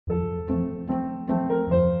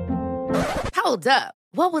Hold up.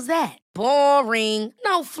 What was that? Boring.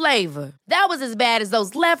 No flavor. That was as bad as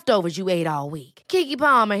those leftovers you ate all week. Keke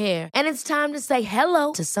Palmer here, and it's time to say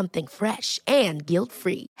hello to something fresh and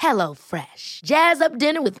guilt-free. Hello Fresh. Jazz up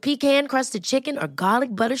dinner with pecan-crusted chicken or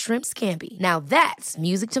garlic butter shrimp scampi. Now that's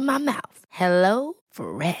music to my mouth. Hello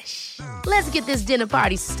Fresh. Let's get this dinner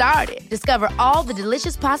party started. Discover all the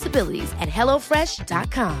delicious possibilities at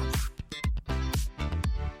hellofresh.com.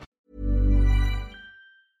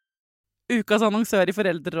 Ukas annonsør i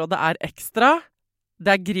Foreldrerådet Ekstra.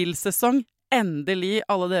 Det grillsesong. Endelig,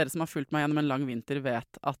 alle dere som har fulgt meg gjennom en lang vinter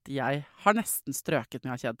vet at jeg har nesten strøket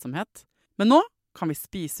med av kjedsomhet. Men nå kan vi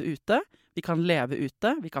spise ute, vi kan leve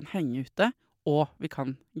ute, vi kan henge ute, og vi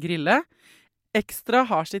kan grille. Ekstra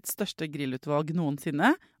har sitt største grillutvalg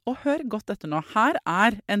noensinne, og hør godt etter nå. Her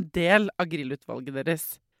en del av grillutvalget deres.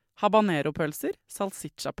 Habanero-pølser,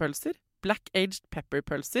 salsiccia-pølser, black-aged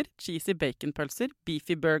pepper-pølser, cheesy bacon-pølser,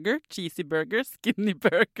 beefy burger, cheesy burger, skinny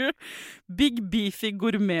burger, big beefy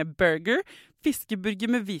gourmet-burger,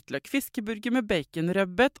 fiskeburger med hvitløk, fiskeburger med bacon,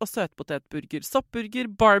 røbbet og søtpotetburger,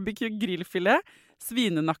 soppburger, barbecue, grillfilet,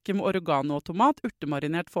 svinenakke med oregano og tomat,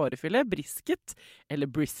 urtemarinert fårefilet, brisket, eller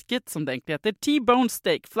brisket som det egentlig heter, T-bone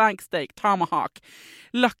steak, flank steak, tomahawk,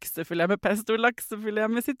 laksefilet med pesto, laksefilet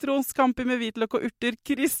med sitron, scampi med hvitløk og urter,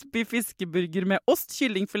 crispy fiskeburger med ost,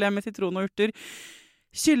 kyllingfilet med sitron og urter,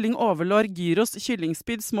 kylling overlår, gyros,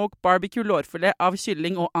 kyllingspyd, smoke, barbecue, lårfilet av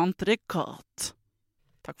kylling og entrecôte.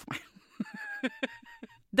 Takk for meg.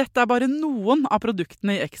 Dette bare noen av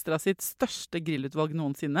produktene i Ekstra sitt største grillutvalg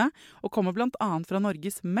noensinne, og kommer blant annet fra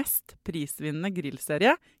Norges mest prisvinnende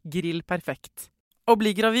grillserie, Grill Perfekt. Å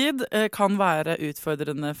bli gravid kan være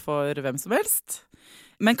utfordrende for hvem som helst,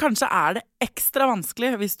 men kanskje det ekstra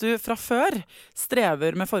vanskelig hvis du fra før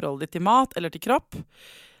strever med forholdet ditt til mat eller til kropp.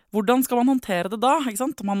 Hvordan skal man håndtere det da? Ikke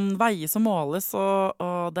sant? Man veies og måles,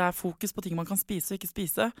 og det fokus på ting man kan spise og ikke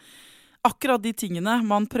spise. Akkurat de tingene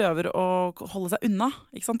man prøver å holde seg unna,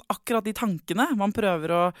 ikke sant? Akkurat de tankene man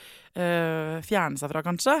prøver å fjerne seg fra,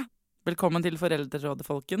 kanskje. Velkommen til Foreldrerådet,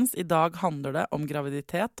 folkens. I dag handler det om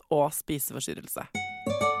graviditet og spiseforstyrrelse.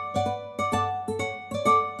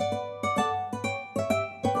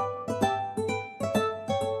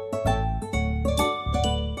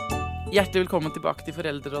 Hjertelig velkommen tilbake til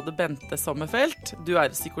Foreldrerådet, Bente Sommerfelt. Du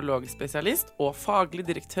psykologspesialist og faglig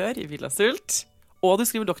direktør i Villa Sult. Og du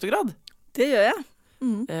skriver doktorgrad. Det gjør jeg.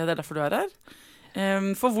 Det derfor du her.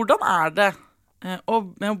 For hvordan det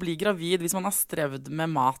med å bli gravid hvis man har strevd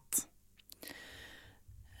med mat?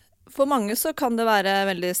 For mange så kan det være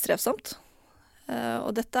veldig strevsomt.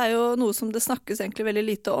 Og dette jo noe som det snakkes egentlig veldig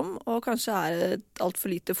lite om, og kanskje alt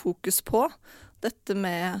for lite fokus på. Dette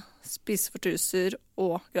med spiseforstyrrelser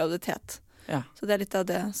og graviditet. Ja. Så det litt av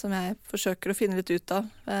det som jeg forsøker å finne litt ut av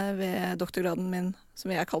ved doktorgraden min,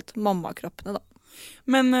 som jeg har kalt mammakroppene da.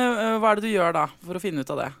 Men hva det du gjør da, for å finne ut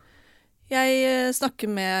av det? Jeg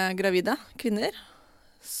snakker med gravide kvinner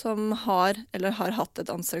som har eller har hatt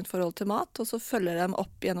et anstrengt forhold til mat, og så følger dem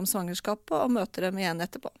opp gjennom svangerskapet og møter dem igjen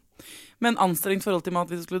etterpå. Men anstrengt forhold til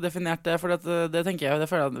mat, hvis du skulle definert det, for det tenker jeg,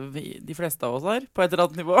 det føler jeg de fleste av oss har, på et eller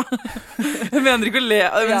annet nivå. Jeg mener ikke å le,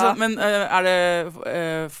 men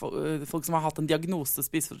det folk som har hatt en diagnose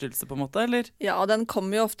spiseforstyrrelse på en måte, eller? Ja, den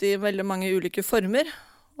kommer jo ofte i veldig mange ulike former,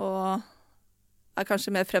 og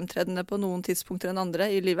kanskje mer fremtredende på noen tidspunkter enn andre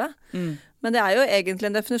i livet. Men det jo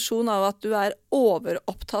egentlig en definisjon av at du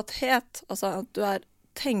overopptatthet, altså at du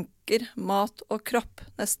tenker mat og kropp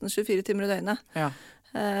nesten 24 timer i døgnet. Ja.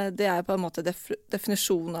 Det på en måte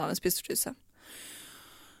definisjonen av en spiseforstyrrelse.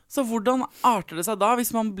 Så hvordan arter det seg da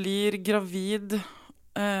hvis man blir gravid?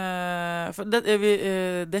 For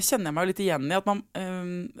det kjenner jeg meg jo litt igjen i, at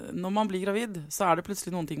når man blir gravid, så det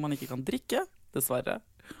plutselig noen ting man ikke kan drikke, dessverre,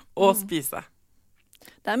 og spise.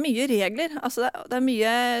 Det mye regler, altså det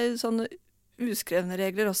mye sånn uskrevne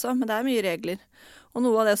regler også, men det mye regler. Og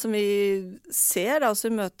noe av det som vi ser da, også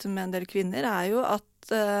i møte med en del kvinner, jo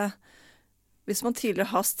at hvis man tidligere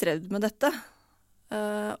har strevd med dette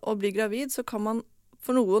og blir gravid, så kan man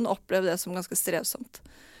for noen oppleve det som ganske strevsomt.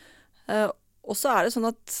 Og så det sånn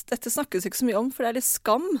at dette snakkes ikke så mye om, for det litt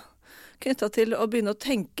skam knyttet til å begynne å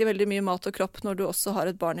tenke veldig mye mat og kropp når du også har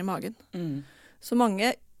et barn i magen. Så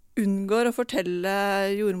mange unngår å fortelle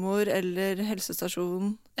jordmor eller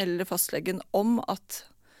helsestasjonen eller fastlegen om at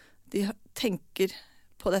de tenker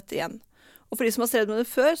på dette igjen. Og for de som har strevd med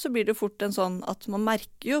det før, så blir det fort en sånn at man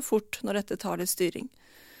merker jo fort når dette tar litt styring.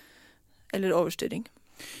 Eller overstyring.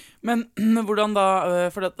 Men hvordan da,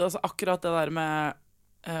 for det, altså akkurat det der med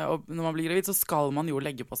når man blir gravid, så skal man jo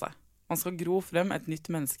legge på seg. Man skal gro frem et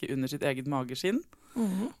nytt menneske under sitt eget mageskinn.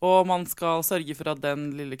 Og man skal sørge for at den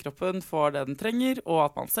lille kroppen får det den trenger, og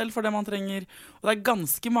at man selv får det man trenger. Og det er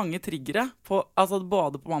ganske mange triggere, altså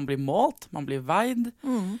både på man blir målt, man blir veid.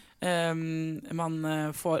 Man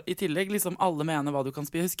får i tillegg liksom alle mener hva du kan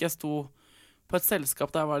spise. Jeg husker jeg sto på et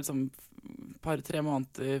selskap der jeg var liksom par-tre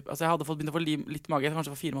måneder, altså jeg hadde begynt å få litt mage,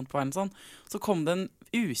 kanskje for 4 måneder på veien sånn. Så kom det en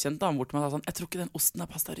ukjent dame bort til meg og sa sånn, jeg tror ikke den osten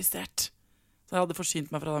er pasteurisert. Så jeg hadde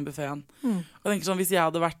forsynt meg fra den buffeten. Og jeg tenker sånn, hvis jeg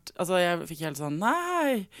hadde vært, altså jeg fikk helt sånn,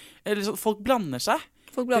 nei, eller sånn, folk blander seg.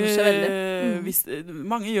 Folk blander seg veldig.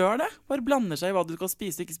 Mange gjør det, bare blander seg i hva du skal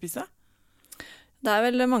spise og ikke spise. Det er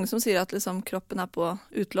vel mange som sier at liksom, kroppen er på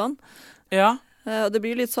utlån. Ja. Og det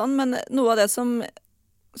blir litt sånn, men noe av det som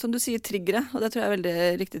du sier, triggere, og det tror jeg er veldig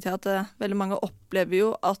riktig til, at veldig mange opplever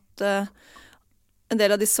jo at en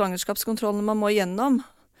del av de svangerskapskontrollene man må gjennom,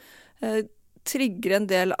 trigger en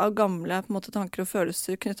del av gamle på en måte, tanker og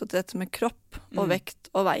følelser knyttet til dette med kropp og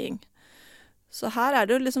vekt og veiing. Så her er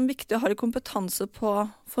det jo liksom viktig å ha litt kompetanse på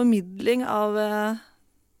formidling av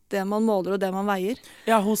det man måler og det man veier.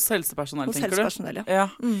 Ja, hos helsepersonell, hos tenker helsepersonell, du? Ja.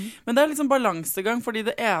 Men det er liksom balansegang, fordi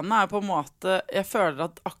det ene er på en måte, jeg føler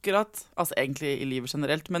at akkurat, altså egentlig i livet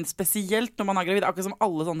generelt, men spesielt når man er gravid, akkurat som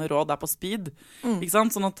alle sånne råd er på speed, ikke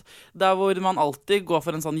sant? Sånn at der hvor man alltid går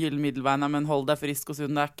for en sånn gyllen middelvei, men hold deg frisk og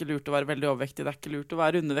sunn, det er ikke lurt å være veldig overvektig, det er ikke lurt å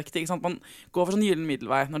være undervektig, ikke sant? Man går for sånn gyllen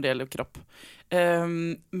middelvei når det gjelder kropp.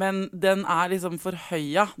 Men den er liksom for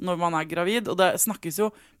høya når man er gravid, og det snakkes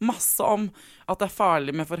jo masse om at det er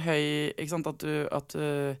farlig med for høy, ikke sant, at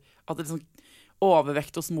liksom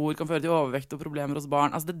overvekt hos mor kan føre til overvekt og problemer hos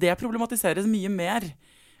barn. Altså det problematiseres mye mer.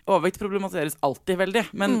 Overvekt problematiseres alltid veldig,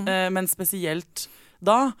 men spesielt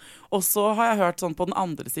da. Og så har jeg hørt sånn på den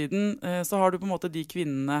andre siden, så har du på en måte de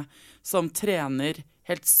kvinnene som trener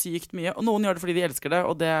helt sykt mye, og noen gjør det fordi de elsker det,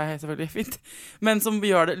 og det er selvfølgelig fint, men som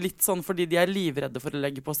gjør det litt sånn fordi de er livredde for å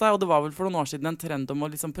legge på seg, og det var vel for noen år siden en trend om å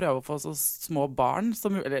liksom prøve å få så små barn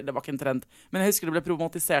som, eller det var ikke en trend, men jeg husker det ble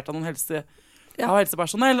problematisert av noen av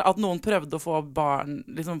helsepersonell, at noen prøvde å få barn,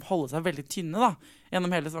 liksom holde seg veldig tynne da,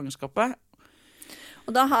 gjennom hele svangerskapet.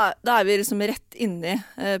 Og da er vi liksom rett inne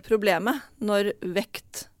i problemet, når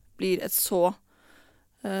vekt blir et så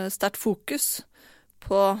sterkt fokus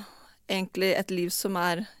på egentlig et liv som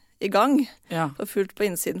er i gang, for fullt på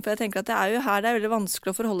innsiden. For jeg tenker at det er jo her det er veldig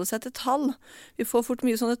vanskelig å forholde seg til tall. Vi får fort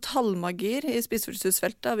mye sånne tallmagier i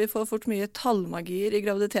spiseforstyrrelsesfeltet, og vi får fort mye tallmagier i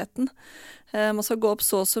graviditeten. Man skal gå opp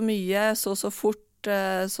så mye, så fort,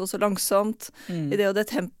 så langsomt, i det og det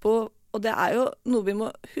tempo. Og det er jo noe vi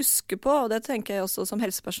må huske på, og det tenker jeg også som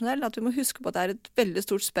helsepersonell, at vi må huske på at det er et veldig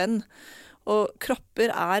stort spenn. Og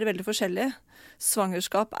kropper er veldig forskjellige.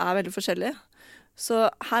 Svangerskap er veldig forskjellige. Så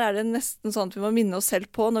her er det nesten sånn at vi må minne oss selv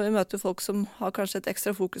på, når vi møter folk som har kanskje et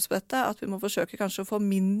ekstra fokus på dette, at vi må forsøke kanskje å få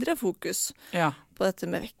mindre fokus på dette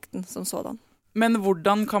med vekten som sådan. Men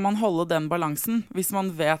hvordan kan man holde den balansen, hvis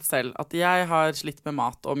man vet selv at jeg har slitt med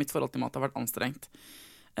mat, og mitt forhold til mat har vært anstrengt,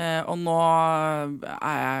 og nå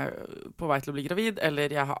er jeg på vei til å bli gravid,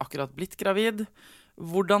 eller jeg har akkurat blitt gravid,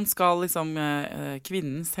 hvordan skal liksom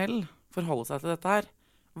kvinnen selv forholde seg til dette her?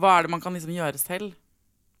 Hva er det man kan liksom gjøre selv?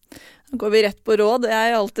 Nå går vi rett på råd. Jeg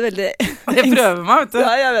er alltid veldig Jeg prøver meg, vet du.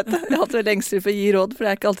 Ja, jeg vet det. Jeg er alltid veldig engstelig for å gi råd, for det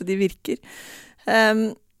er ikke alltid de virker.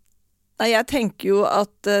 Jeg tenker jo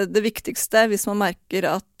at det viktigste, hvis man merker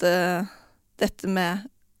at dette med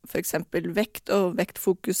for eksempel vekt og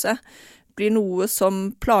vektfokuset blir noe som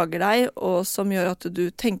plager deg, og som gjør at du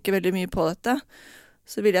tenker veldig mye på dette,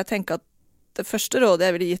 så vil jeg tenke at det første rådet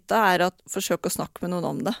jeg ville gitt deg, er at forsøk å snakke med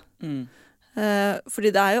noen om det.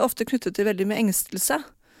 Fordi det er jo ofte knyttet til veldig mye engstelse.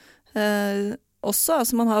 Også,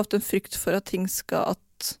 altså man har ofte en frykt for at ting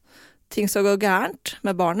skal gå gærent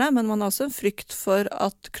med barnet, men man har også en frykt for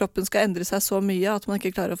at kroppen skal endre seg så mye at man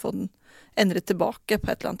ikke klarer å få den endret tilbake på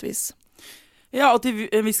et eller annet vis. Ja, og til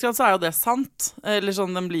en viss grad så er jo det sant. Eller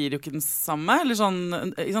sånn, den blir jo ikke den samme. Eller sånn,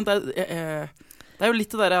 ikke sant? Det er jo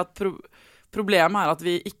litt det der at problemet er at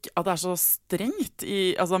at det er så strengt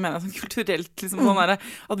altså mener jeg sånn kulturelt, liksom sånn der,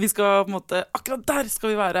 at vi skal på en måte, akkurat der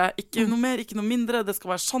skal vi være, ikke noe mer, ikke noe mindre, det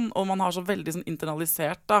skal være sånn, og man har så veldig sånn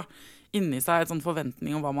internalisert da, inni seg et sånn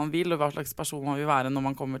forventning om hva man vil, og hva slags person man vil være når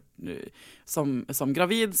man kommer som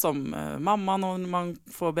gravid, som mamma når man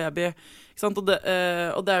får baby, ikke sant? Og det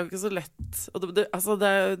er jo ikke så lett, og altså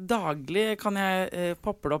det er daglig kan jeg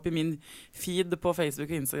poppe det opp i min feed på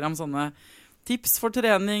Facebook og Instagram, sånne tips for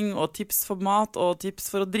trening, og tips for mat, og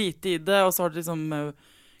tips for å drite i det, og så har du liksom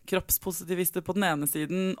kroppspositivister på den ene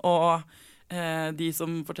siden, og de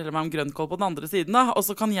som forteller meg om grønnkål på den andre siden, da. Og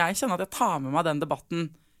så kan jeg kjenne at jeg tar med meg den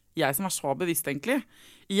debatten, jeg som er så bevisst egentlig,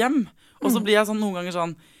 hjem. Og så blir jeg sånn noen ganger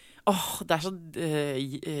sånn, det så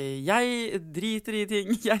jeg driter i ting.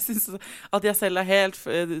 Jeg synes at jeg selv helt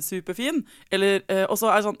superfin. Eller, og så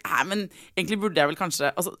det sånn, men egentlig burde jeg vel kanskje,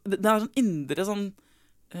 altså, det sånn indre sånn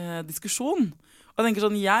diskusjon. Og jeg tenker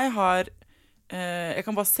sånn, jeg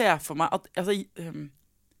kan bare se for meg at, altså,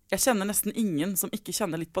 jeg kjenner nesten ingen som ikke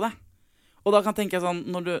kjenner litt på det. Og da kan jeg tenke sånn,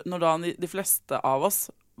 når da de fleste av oss,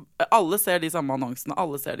 alle ser de samme annonsene,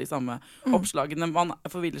 alle ser de samme oppslagene, man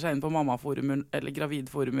forviler seg inn på mammaforumer eller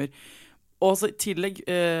gravidforumer, og så i tillegg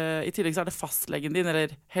så det fastlegen din,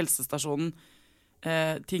 eller helsestasjonen,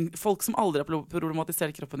 folk som aldri har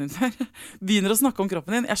problematisert kroppen din før, begynner å snakke om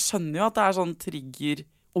kroppen din. Jeg skjønner jo at det sånn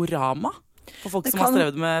trigger-orama for folk som har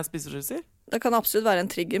strevd med spiseforstyrrelser. Det kan absolutt være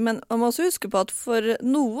en trigger, men man må også huske på at for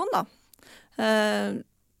noen da,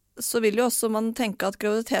 så vil jo også man tenke at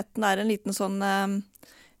graviditeten en liten sånn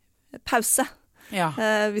pause. Ja.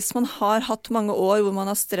 Hvis man har hatt mange år hvor man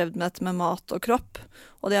har strevd med dette med mat og kropp,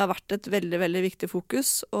 og det har vært et veldig, veldig viktig fokus,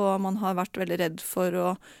 og man har vært veldig redd for å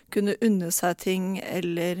kunne unne seg ting,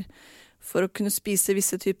 eller for å kunne spise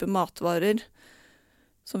visse typer matvarer,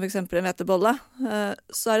 som for eksempel en hvetebolle,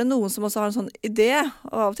 så det noen som også har en sånn idé,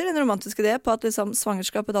 og av og til en romantisk idé, på at liksom,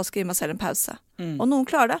 svangerskapet da skal gi meg selv en pause. Og noen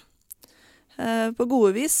klarer det. På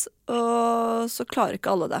gode vis, og så klarer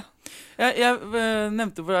ikke alle det. Jeg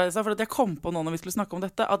nevnte for at jeg kom på nå når vi skulle snakke om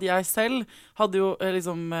dette, at jeg selv hadde jo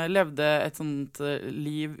liksom levde et sånt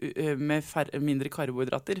liv med mindre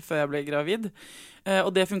karbohydrater før jeg ble gravid.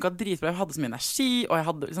 Og det funket dritbra. Jeg hadde så mye energi, og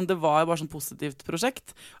liksom, det var bare sånn positivt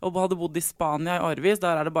prosjekt. Og jeg hadde bodd i Spania i årevis,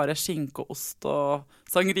 der det bare skinke og ost og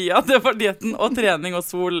sangria. Det var dietten, og trening og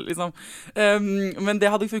sol, liksom. Men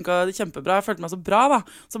det hadde funket kjempebra. Jeg følte meg så bra, da.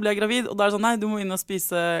 Så ble jeg gravid, og da det sånn, nei, du må inn og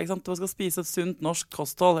spise, ikke sant? Du skal spise et sunt norsk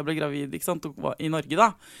kosthold. Jeg ble gravid, ikke sant? I Norge,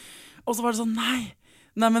 da. Og så var det sånn, nei,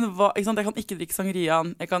 men hva, ikke sant? Jeg kan ikke drikke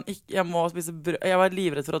sangriaen. Jeg må spise brød. Jeg var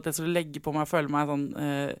livredd for at jeg skulle legge på meg og føle meg sånn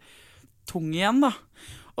tung igjen, da.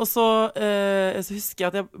 Og så husker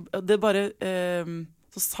jeg at det bare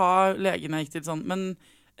så sa legen jeg gikk til sånn, men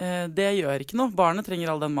det gjør ikke noe. Barnet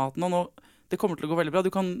trenger all den maten, og det kommer til å gå veldig bra.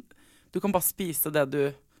 Du kan bare spise det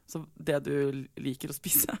du liker å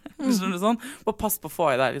spise. Skjønner du sånn? Bare pass på å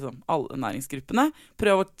få i deg liksom, alle næringsgruppene.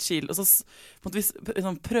 Prøv å chille, og så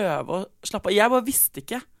liksom, prøve å slappe av. Jeg bare visste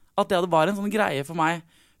ikke at det var en sånn greie for meg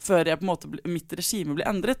før jeg på en måte mitt regime ble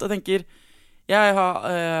endret. Og jeg tenker, jeg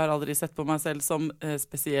har aldri sett på meg selv som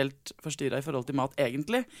spesielt forstyrret i forhold til mat,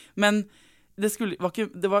 egentlig. Men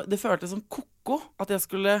det føltes som koko at jeg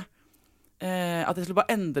skulle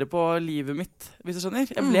bare endre på livet mitt, hvis du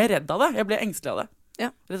skjønner. Jeg ble redd av det. Jeg ble engstelig av det. Ja.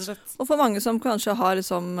 Rett og slett. Og for mange som kanskje har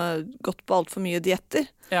liksom, gått på alt for mye dietter,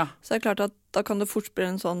 ja. Så det klart at da kan det fort bli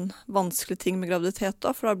en sånn vanskelig ting med graviditet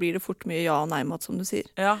da, for da blir det fort mye ja- og nei-mat, som du sier.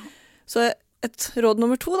 Ja. Så et råd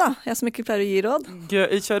nummer 2 da, jeg som ikke pleier å gi råd.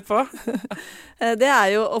 Kjør på. Det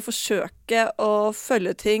jo å forsøke å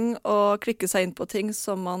følge ting og klikke seg inn på ting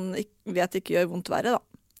som man vet ikke gjør vondt verre da.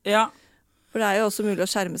 Ja. For det jo også mulig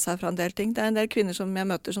å skjerme seg fra en del ting. Det en del kvinner som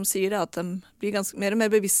jeg møter som sier det, at de blir mer og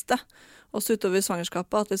mer bevisste, også utover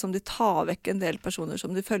svangerskapet, at liksom de tar vekk en del personer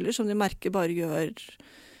som de følger, som de merker bare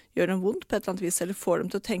gjør dem vondt på et eller annet vis, eller får dem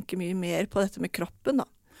til å tenke mye mer på dette med kroppen da.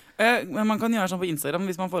 Men man kan gjøre sånn på Instagram,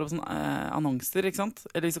 hvis man får opp sånne annonser, ikke sant?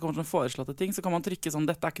 Eller hvis det kommer sånne foreslåtte ting, så kan man trykke sånn,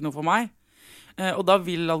 dette ikke noe for meg. Og da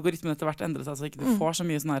vil algoritmen etter hvert endre seg, så ikke du får så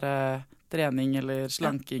mye sånn her trening eller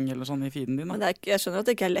slanking eller sånn i feeden din. Da. Men jeg skjønner at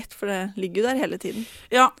det ikke lett, for det ligger jo der hele tiden.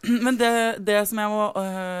 Ja, men det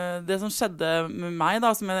som skjedde med meg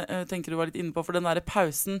da, som jeg tenker du var litt inne på, for den der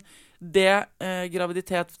pausen,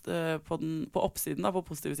 graviditet på oppsiden da, på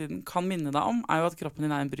positive siden, kan minne deg om, jo at kroppen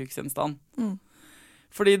din en bruksgjenstand.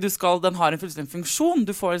 Fordi den har en fullstendig funksjon.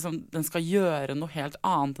 Den skal gjøre noe helt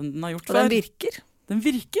annet enn den har gjort før. Og den virker. Den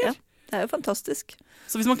virker. Ja, det jo fantastisk.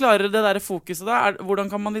 Så hvis man klarer det der fokuset da,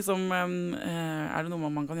 hvordan kan man liksom, det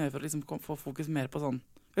noe man kan gjøre for å liksom få fokus mer på sånn?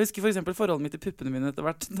 Jeg husker for eksempel forholdet mitt til puppene mine etter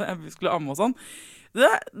hvert, da jeg skulle amme og sånn.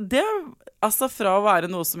 Det altså fra å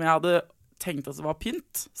være noe som jeg hadde tenkt at det var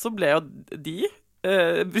pynt, så ble jo de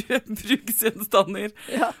bruksgjenstander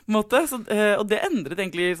ja. på en måte. Så, og det endret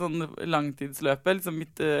egentlig sånn langtidsløpet, liksom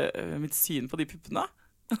mitt syn på de puppene.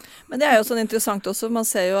 Men det jo sånn interessant også, man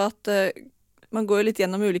ser jo at man går jo litt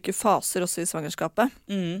gjennom ulike faser også i svangerskapet.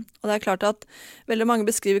 Og det klart at veldig mange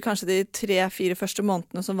beskriver kanskje de 3-4 første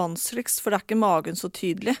månedene som vanskeligst, for det ikke magen så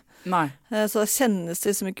tydelig. Nei. Så det kjennes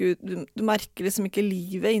liksom ikke ut, du merker liksom ikke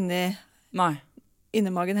livet inni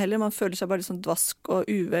magen heller. Man føler seg bare litt sånn dvask og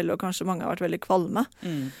uvel, og kanskje mange har vært veldig kvalme.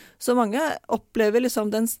 Så mange opplever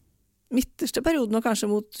liksom den midterste perioden, og kanskje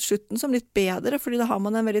mot slutten, som litt bedre, fordi da har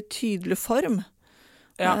man en veldig tydelig form.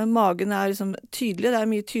 Ja. Magen er liksom tydelig, det er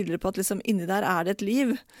mye tydeligere på at liksom inni der er det et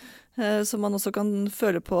liv, som man også kan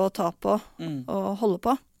føle på, ta på og holde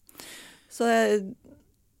på. Så,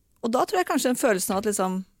 og da tror jeg kanskje den følelsen av at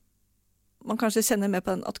liksom, man kanskje kjenner mer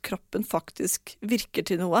på den, at kroppen faktisk virker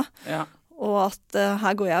til noe, og at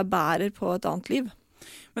her går jeg og bærer på et annet liv.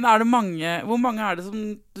 Men hvor mange er det som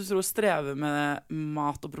du tror strever med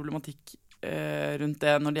mat og problematikk rundt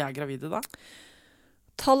det når de er gravide da?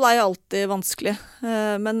 Tall er jo alltid vanskelig,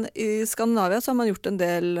 men i Skandinavia så har man gjort en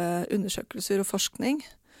del undersøkelser og forskning,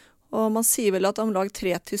 og man sier vel at om lag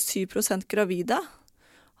 3-7% gravide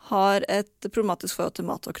har et problematisk forhold til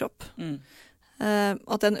mat og kropp.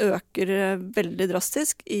 At den øker veldig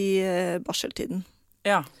drastisk i barseltiden.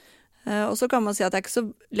 Ja. Og så kan man si at det er ikke så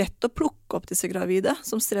lett å plukke opp disse gravide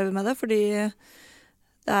som strever med det, fordi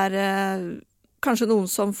det er kanskje noen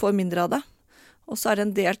som får mindre av det. Og så er det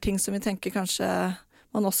en del ting som vi tenker kanskje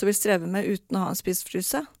man også vil streve med uten å ha en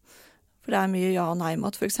spisefryse. For det er mye ja- og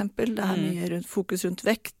nei-mat for eksempel. Det er mye fokus rundt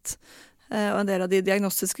vekt. Og en del av de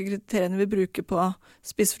diagnostiske kriteriene vi bruker på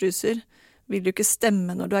spisefryser vil jo ikke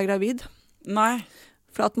stemme når du er gravid. Nei.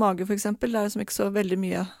 Flat mage for eksempel, det er liksom ikke så veldig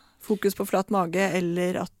mye fokus på flat mage,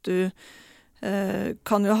 eller at du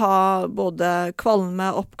kan jo ha både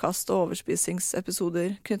kvalme, oppkast og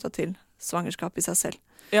overspisingsepisoder knyttet til svangerskap i seg selv.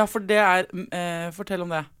 Ja, for det fortell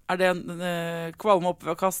om det. Er det kvalme og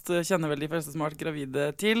oppkast kjenner vel de fleste som har vært gravide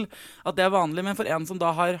til, at det er vanlig, men for en som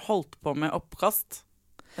da har holdt på med oppkast,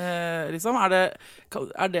 liksom,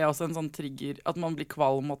 er det også en sånn trigger, at man blir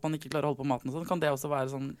kvalm og at man ikke klarer å holde på maten og sånn, kan det også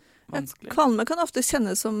være sånn vanskelig? Kvalme kan ofte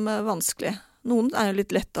kjennes som vanskelig. Noen er jo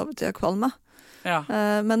litt lett av og til å kvalme. Ja.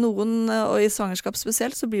 Men noen, og i svangerskap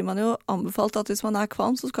spesielt, så blir man jo anbefalt at hvis man er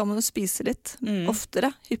kvalm, så skal man jo spise litt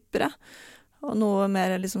oftere, hyppigere, og noe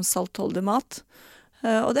mer liksom saltholdig mat.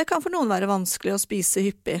 Og det kan for noen være vanskelig å spise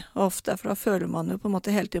hyppig og ofte, for da føler man jo på en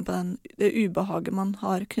måte hele tiden på det ubehaget man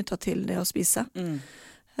har knyttet til det å spise.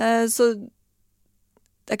 Så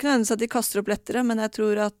det er ikke nødvendigvis at de kaster opp lettere, men jeg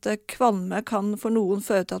tror at kvalme kan for noen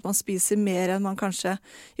føre til at man spiser mer enn man kanskje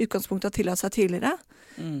i utgangspunktet har tillatt seg tidligere.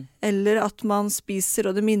 Eller at man spiser,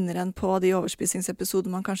 og det minner en på de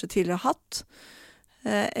overspisingsepisoder man kanskje tidligere har hatt.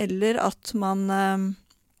 Eller at man,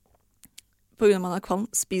 på grunn av man er kvalm,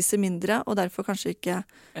 spiser mindre, og derfor kanskje ikke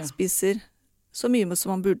spiser så mye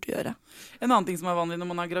som man burde gjøre. En annen ting som er vanlig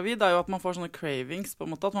når man er gravid, er jo at man får sånne cravings, på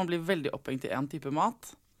en måte, at man blir veldig opphengt i en type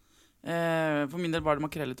mat. For min del var det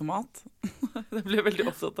makrell i tomat. Det ble veldig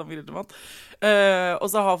opptatt av makrell i tomat. Og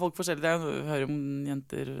så har folk forskjellige, jeg hører om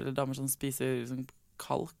jenter eller damer som spiser liksom,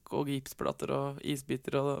 kalk og gipsplater og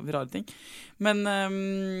isbiter og rare ting. Men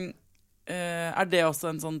er det også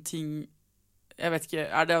en sånn ting, jeg vet ikke,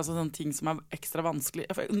 er det også en sånn ting som er ekstra vanskelig?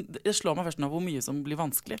 Det slår meg først nå hvor mye som blir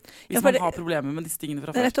vanskelig hvis man har problemer med disse tingene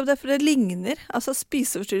fra før. Rett og slett, for det ligner, altså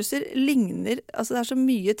spiseforstyrrelser ligner, altså det er så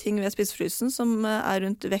mye ting ved spisefrysen som er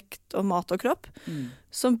rundt vekt og mat og kropp,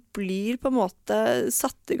 som blir på en måte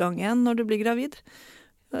satt i gang igjen når du blir gravid.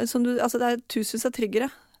 Altså det er tusenvis av triggere.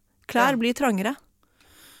 Klær blir trangere.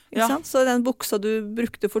 Ikke sant? Så den buksa du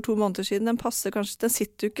brukte for 2 måneder siden, den passer kanskje, den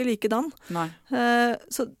sitter jo ikke likedan. Nei.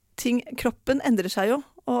 Så kroppen endrer seg jo,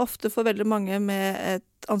 og ofte for veldig mange med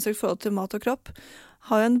et anstrengt forhold til mat og kropp,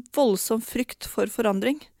 har jo en voldsom frykt for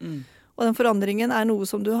forandring. Og den forandringen er noe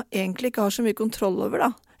som du egentlig ikke har så mye kontroll over,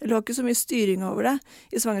 da. Eller du har ikke så mye styring over det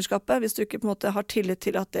i svangerskapet, hvis du ikke på en måte har tillit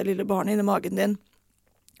til at det lille barnet inni magen din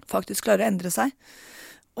faktisk klarer å endre seg.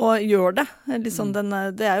 Og gjør det. Liksom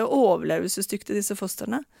det er jo overlevelsesdyktig, disse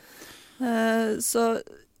fosterne. Så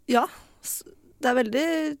ja, det er veldig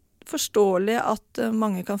forståelig at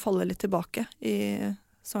mange kan falle litt tilbake i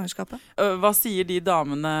svangerskapet. Hva sier de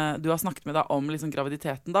damene du har snakket med da om liksom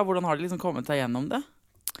graviditeten da? Hvordan har de liksom kommet seg gjennom det?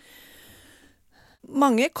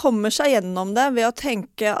 Mange kommer seg gjennom det ved å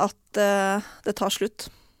tenke at det tar slutt.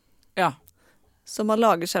 Ja. Så man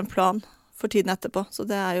lager seg en plan for tiden etterpå. Så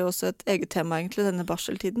det er jo også et eget tema egentlig, denne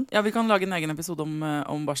barseltiden. Ja, vi kan lage en egen episode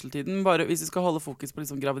om barseltiden, bare hvis vi skal holde fokus på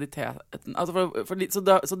liksom graviditeten. Altså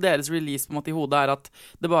så deres release på en måte i hodet er at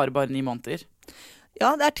det bare 9 måneder?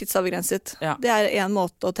 Ja, det er tidsavgrenset. Ja. Det er en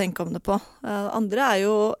måte å tenke om det på. Andre er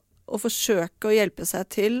jo å forsøke å hjelpe seg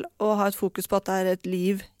til å ha et fokus på at det er et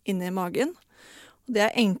liv inne i magen. Det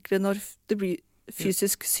er enklere når det blir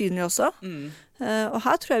fysisk synlig også. Og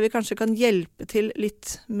her tror jeg vi kanskje kan hjelpe til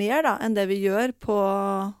litt mer da, enn det vi gjør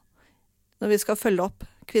når vi skal følge opp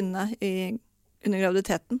kvinnene under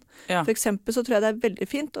graviditeten. Ja. For eksempel så tror jeg det er veldig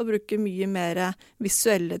fint å bruke mye mer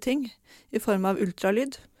visuelle ting i form av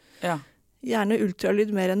ultralyd. Ja. Gjerne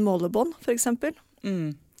ultralyd mer enn målebånd, for eksempel.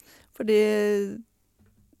 Fordi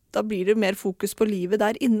da blir det mer fokus på livet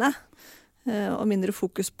der inne. og mindre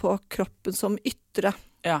fokus på kroppen som ytre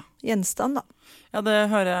Ja. gjenstand, da. Ja, det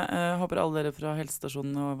hører jeg. Jeg håper alle dere fra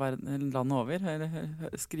helsestasjonen og landet over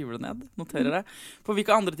skriver det ned, noterer det. For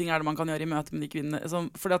hvilke andre ting er det man kan gjøre i møte med de kvinnene?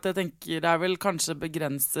 Fordi at jeg tenker det er vel kanskje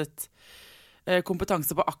begrenset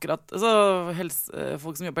kompetanse på akkurat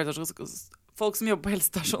folk som jobber på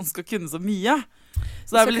helsestasjon skal kunne så mye.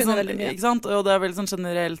 Så det er vel litt sånn, ikke sant? Og det er veldig sånn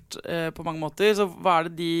generelt på mange måter. Så hva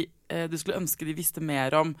er det du skulle ønske de visste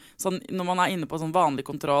mer om? Sånn, når man er inne på sånn vanlig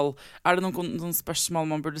kontroll, er det noen spørsmål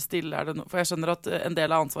man burde stille? For jeg skjønner at en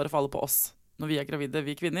del av ansvaret faller på oss når vi er gravide,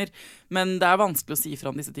 vi kvinner. Men det er vanskelig å si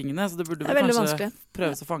fra om disse tingene, så det burde kanskje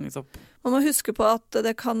prøves å fanges opp. Man må huske på at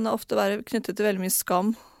det kan ofte være knyttet til veldig mye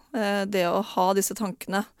skam, det å ha disse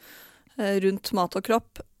tankene rundt mat og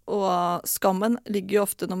kropp. Og skammen ligger jo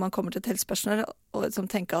ofte når man kommer til et helsepersonell og liksom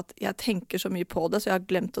tenker at jeg tenker så mye på det, så jeg har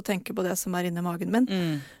glemt å tenke på det som er inni magen min.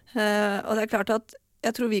 Og det er klart at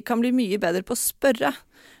jeg tror vi kan bli mye bedre på å spørre.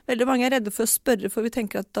 Veldig mange er redde for å spørre, for vi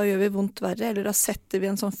tenker at da gjør vi vondt verre, eller da setter vi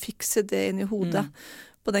en sånn fiks idé inn i hodet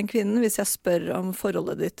på den kvinnen hvis jeg spør om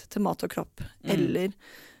forholdet ditt til mat og kropp, eller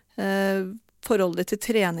forholdet ditt til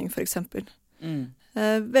trening, for eksempel.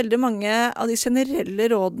 Veldig mange av de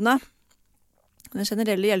generelle rådene, den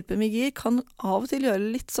generelle hjelpen vi gir, kan av og til gjøre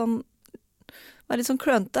være litt sånn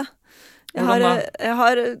klønete. Jeg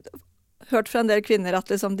har hørt fra en del kvinner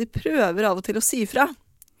at liksom, de prøver av og til å si fra.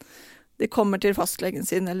 De kommer til fastlegen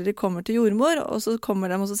sin, eller de kommer til jordmor, og så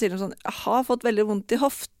kommer de og så sier de sånn, jeg har fått veldig vondt i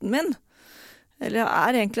hoften min, eller jeg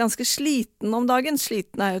er egentlig ganske sliten om dagen.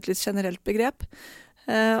 Sliten er jo et litt generelt begrep.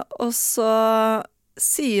 Og så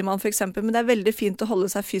sier man for eksempel, men det er veldig fint å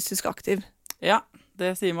holde seg fysisk aktiv. Ja,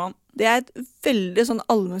 det sier man. Det er et veldig sånn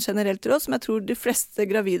allmenn generelt råd som jeg tror de fleste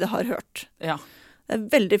gravide har hørt. Ja. Det er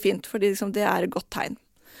veldig fint, fordi liksom, det er et godt tegn.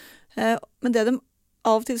 Men det de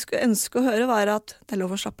av og til skulle ønske å høre var at det er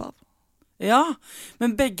lov å slappe av. Ja,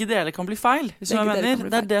 men begge deler kan bli feil. Det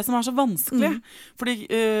er det som er så vanskelig. Fordi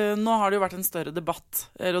nå har det jo vært en større debatt,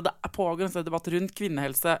 eller det pågår en større debatt rundt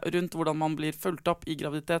kvinnehelse, rundt hvordan man blir fulgt opp i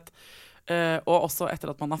graviditet, og også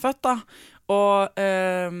etter at man har født da. Og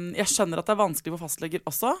jeg skjønner at det er vanskelig for fastleger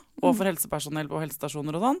også, og for helsepersonell på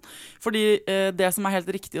helsestasjoner og sånn, fordi det som er helt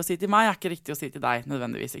riktig å si til meg er ikke riktig å si til deg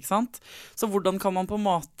nødvendigvis, ikke sant? Så hvordan kan man på en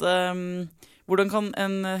måte hvordan kan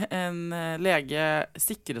en lege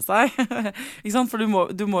sikre seg? Ikke sant? For du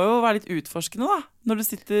må jo være litt utforskende da, når du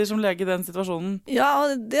sitter som lege i den situasjonen. Ja,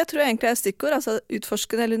 og det tror jeg egentlig er stikkord, altså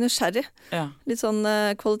utforskende eller nysgjerrig. Ja. Litt sånn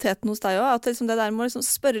kvaliteten hos deg også, at liksom det der må liksom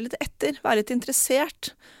spørre litt etter, være litt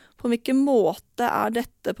interessert på hvilken måte er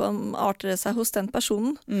dette på en arter seg hos den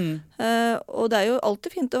personen. Og det er jo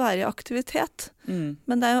alltid fint å være i aktivitet,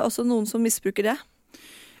 men det er jo også noen som misbruker det.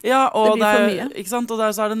 Ja, og ikke sant? Og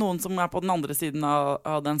så er det noen som er på den andre siden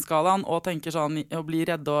av den skalaen og tenker sånn, og blir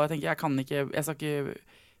redde og tenker jeg skal ikke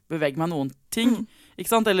bevege meg noen ting, ikke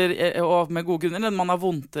sant? Eller, og med gode grunner, eller man har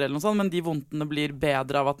vondter eller noe sånt, men de vondtene blir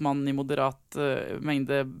bedre av at man i moderat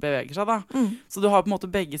mengde beveger seg da. Så du har på en måte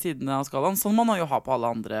begge sidene av skalaen, sånn man jo har på alle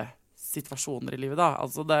andre situasjoner i livet da.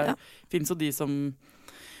 Altså det finnes jo de som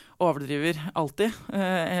overdriver alltid,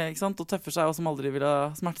 ikke sant? Og tøffer seg og som aldri vil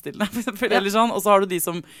ha smertestillende, for eksempel, eller sånn. Og så har du de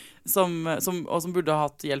som burde ha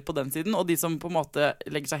hatt hjelp på den siden, og de som på en måte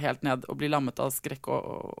legger seg helt ned og blir lammet av skrekk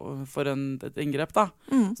og for et inngrep da.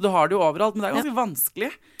 Så du har det jo overalt, men det er ganske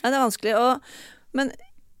vanskelig. Ja, det er vanskelig, men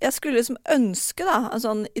jeg skulle liksom ønske da,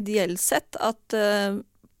 sånn ideelt sett, at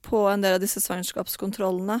på en del av disse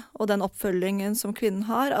svangerskapskontrollene og den oppfølgingen som kvinnen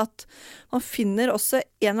har, at man finner også en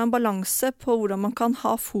eller annen balanse på hvordan man kan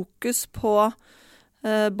ha fokus på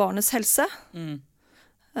barnets helse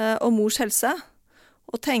og mors helse,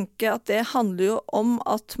 og tenke at det handler jo om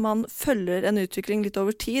at man følger en utvikling litt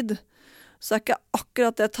over tid. Så det er ikke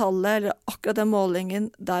akkurat det tallet eller akkurat den målingen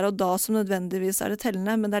der og da som nødvendigvis er det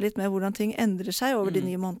tellende, men det er litt mer hvordan ting endrer seg over de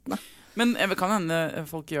 9 månedene. Men kan hende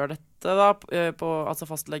folk gjør dette da, altså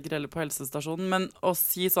fastleger eller på helsestasjonen, men å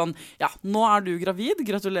si sånn, ja, nå er du gravid,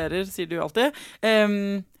 gratulerer, sier du alltid.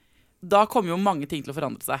 Da kommer jo mange ting til å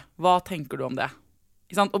forandre seg. Hva tenker du om det?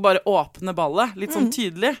 Ikke sant? Og bare åpne ballet, litt sånn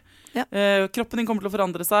tydelig. Ja. Kroppen din kommer til å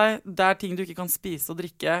forandre seg, det er ting du ikke kan spise og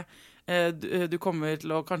drikke. Du kommer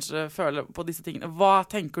til å kanskje føle på disse tingene. Hva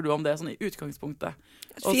tenker du om det sånn i utgangspunktet?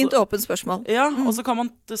 Et fint åpent spørsmål. Ja, og så kan man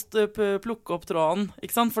plukke opp tråden,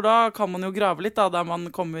 ikke sant? For da kan man jo grave litt da, når man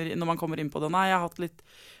kommer inn på det. Nei, jeg har hatt litt,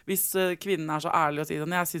 hvis kvinnen er så ærlig og sier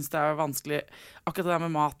sånn, jeg synes det er vanskelig, akkurat det der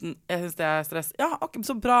med maten, jeg synes det er stress. Ja, ok,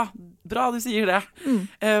 så bra du sier det.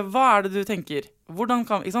 Hva er det du tenker? Hvordan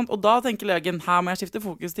kan, ikke sant? Og da tenker legen, her må jeg skifte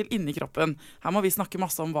fokus til inni kroppen. Her må vi snakke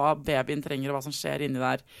masse om hva babyen trenger og hva som skjer inni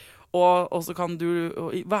der. Og så kan du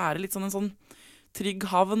være litt sånn en sånn trygg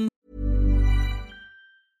havn.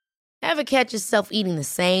 Ever catch yourself eating the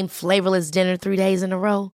same flavorless dinner 3 days in a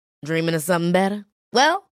row? Dreaming of something better?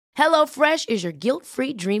 Well, HelloFresh is your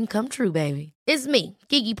guilt-free dream come true, baby. It's me,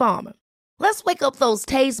 Keke Palmer. Let's wake up those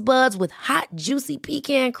taste buds with hot, juicy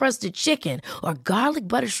pecan-crusted chicken or garlic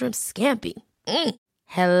butter shrimp scampi.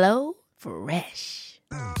 Hello Fresh.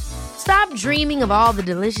 Stop dreaming of all the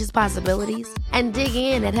delicious possibilities and dig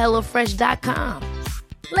in at HelloFresh.com.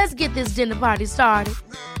 Let's get this dinner party started.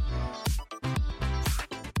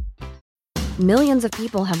 Millions of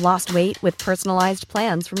people have lost weight with personalized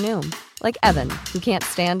plans from Noom. Like Evan, who can't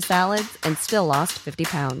stand salads and still lost 50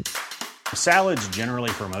 pounds. Salads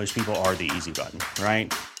generally for most people are the easy button,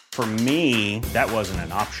 right? For me, that wasn't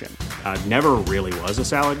an option. I never really was a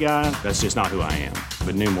salad guy. That's just not who I am.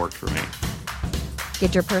 But Noom worked for me.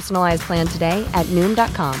 Get your personalized plan today at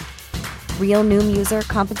Noom.com. Real Noom user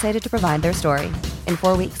compensated to provide their story. In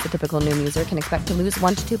 4 weeks, the typical Noom user can expect to lose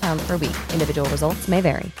 1 to 2 pounds per week. Individual results may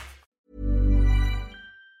vary.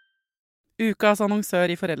 Ukas annonsør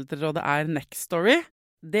I Foreldrerådet Nextory.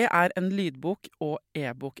 Det en lydbok- og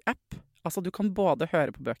e-bok-app. Altså, du kan både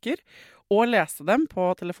høre på bøker og lese dem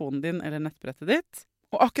på telefonen din eller nettbrettet ditt.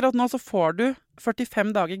 Og akkurat nå så får du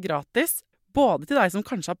 45 dager gratis, både til deg som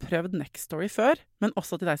kanskje har prøvd Nextory før, men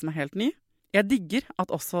også til deg som helt ny. Jeg digger at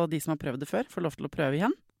også de som har prøvd det før får lov til å prøve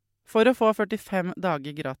igjen. For å få 45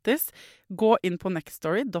 dager gratis, gå inn på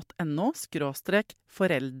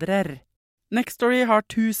nextory.no/foreldrer. Nextory har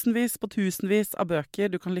tusenvis på tusenvis av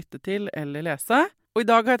bøker du kan lytte til eller lese. Og I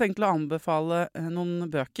dag har jeg tenkt å anbefale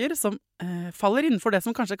noen bøker som faller innenfor det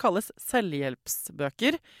som kanskje kalles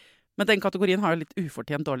selvhjelpsbøker. Men den kategorien har jo litt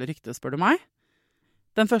ufortjent dårlig rykte, spør du meg.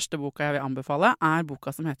 Den første boka jeg vil anbefale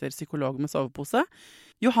boka som heter Psykolog med sovepose.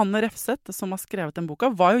 Johanne Refseth, som har skrevet den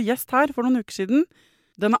boka, var jo gjest her for noen uker siden.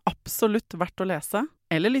 Den absolutt verdt å lese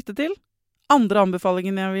eller lytte til. Andre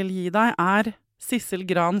anbefalingen jeg vil gi deg Sissel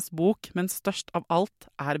Grans bok, men størst av alt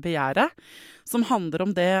begjæret, som handler om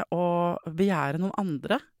det å begjære noen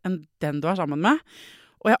andre enn den du sammen med.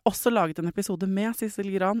 Og jeg har også laget en episode med Sissel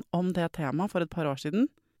Gran om det temaet for et par år siden.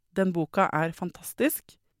 Den boka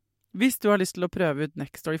fantastisk. Hvis du har lyst til å prøve ut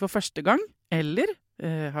Nextory for første gang, eller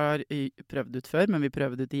har prøvd ut før, men vi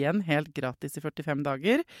prøver ut igjen helt gratis I 45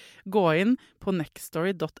 dager, gå inn på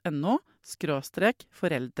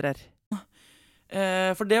nextory.no/foreldrer.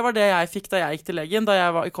 For det var det jeg fikk da jeg gikk til legen, da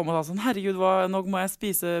jeg kom og sa sånn, herregud, nå må jeg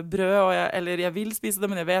spise brød, eller jeg vil spise det,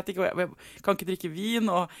 men jeg vet ikke, og jeg kan ikke drikke vin,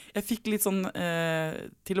 og jeg fikk litt sånn,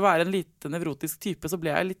 til å være en lite nevrotisk type, så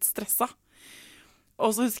ble jeg litt stresset.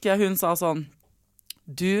 Og så husker jeg hun sa sånn,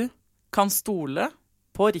 du kan stole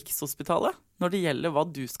på Rikshospitalet når det gjelder hva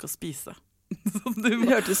du skal spise. Det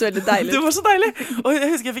hørtes veldig deilig ut. Det var så deilig. Og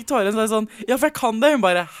jeg husker jeg fikk tårer og sa sånn, ja, for jeg kan det. Hun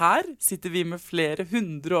bare, her sitter vi med flere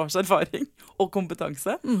 100 års erfaring og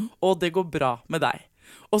kompetanse, og det går bra med deg.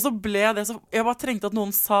 Og så ble det så, jeg bare trengte at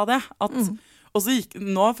noen sa det, at, og så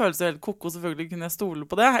nå føles det helt koko, selvfølgelig kunne jeg stole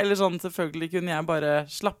på det, eller sånn, selvfølgelig kunne jeg bare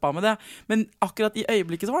slappe av med det. Men akkurat I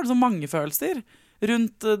øyeblikket så var det så mange følelser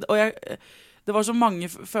rundt, og det var så mange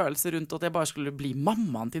følelser rundt at jeg bare skulle bli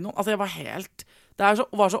mammaen til noen. Altså jeg var helt,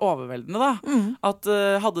 var så overveldende da, at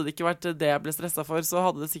hadde det ikke vært det jeg ble stresset for, så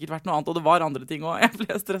hadde det sikkert vært noe annet, og det var andre ting også jeg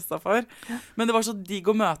ble stresset for. Men det var så digg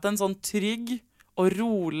å møte en sånn trygg og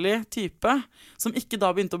rolig type, som ikke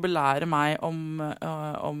da begynte å belære meg om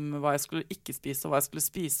hva jeg skulle ikke spise, og hva jeg skulle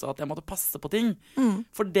spise, og at jeg måtte passe på ting.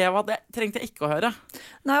 For det trengte jeg ikke å høre.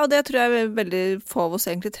 Nei, og det tror jeg veldig få av oss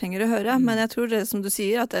egentlig trenger å høre, men jeg tror det som du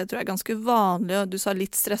sier, at jeg tror det ganske vanlig, og du sa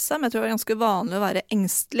litt stresset, men jeg tror det ganske vanlig å være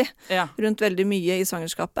engstelig rundt veldig mye I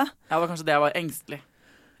svangerskapet. Ja, det var kanskje det jeg var engstelig.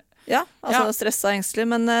 Ja, altså stresset og engstelig,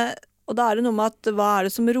 men og da det noe med at hva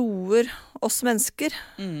det som roer oss mennesker?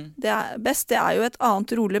 Det best, det jo et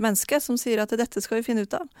annet rolig menneske som sier at dette skal vi finne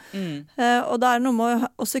ut av. Og da det noe med å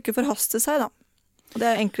også ikke forhaste seg da. Og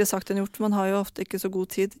det enklere sagt enn gjort, man har jo ofte ikke så god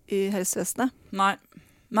tid I helsevesenet. Nei,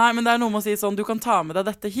 men det noe med å si sånn, du kan ta med deg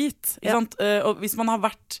dette hit. Ikke sant? Og hvis man har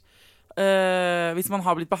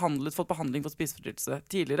blitt fått behandling for spiseforstyrrelse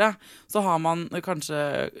tidligere, så har man kanskje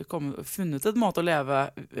funnet et måte å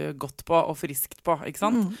leve godt på og friskt på, ikke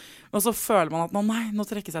sant? Og så føler man at nei, nå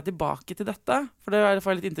trekker seg tilbake til dette, for det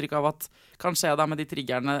får jeg litt inntrykk av at kan skje da med de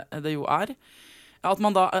triggerne det jo at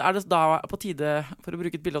man da, det da på tide, for å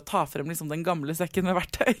bruke et bilde, å ta frem liksom den gamle sekken med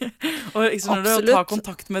verktøy. Og å ta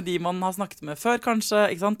kontakt med de man har snakket med før, kanskje,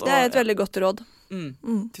 ikke sant? Og, det et veldig godt råd.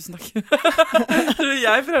 Tusen takk.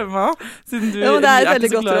 Jeg prøver meg også, siden du ja,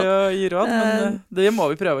 ikke så glad I å gi råd, men det må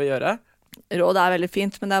vi prøve å gjøre. råd veldig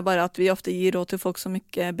fint, men det bare at vi ofte gir råd til folk som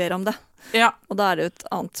ikke ber om det. Ja, Og da det jo et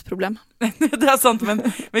annet problem. det sant, men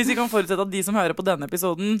hvis vi kan forutsette at de som hører på denne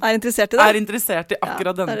episoden Interessert i det? interessert i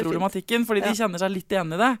akkurat Ja, denne det problematikken, fordi de kjenner seg litt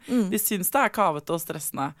igjen i det. Mm. De syns det kavete og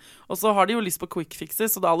stressende. Og så har de jo lyst på quick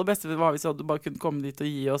fixes, og det aller beste var hvis du bare kunne komme dit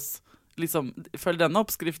og gi oss liksom, følg denne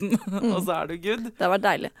oppskriften, og så det good. Det har vært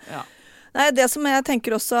deilig. Ja. Nei, det som jeg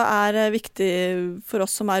tenker også viktig for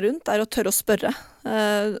oss som rundt, å tørre å spørre.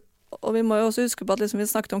 Og vi må jo også huske på at liksom, vi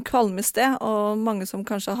snakket om kvalme i sted, og mange som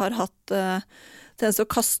kanskje har hatt tendens til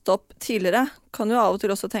å kaste opp tidligere, kan jo av og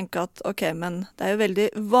til også tenke at ok, men det jo veldig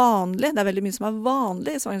vanlig, det veldig mye som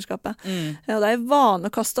vanlig i svangerskapet. Og det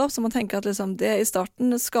vanlig å kaste opp, så man tenker at liksom, det i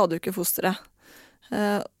starten skader jo ikke fosteret.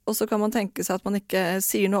 Og så kan man tenke seg at man ikke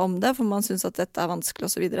sier noe om det, for man synes at dette vanskelig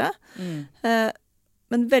og så videre.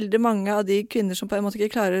 Men veldig mange av de kvinner som på en måte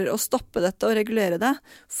ikke klarer å stoppe dette og regulere det,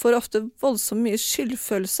 får ofte voldsomt mye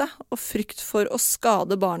skyldfølelse og frykt for å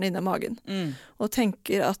skade barnet inni magen. Og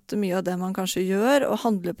tenker at mye av det man kanskje gjør og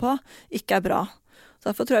handler på, ikke bra. Så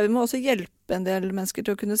derfor tror jeg vi må også hjelpe en del mennesker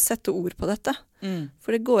til å kunne sette ord på dette.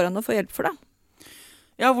 For det går an å få hjelp for det.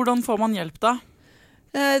 Ja, hvordan får man hjelp da?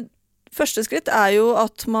 Første skritt jo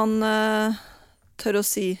at man tør å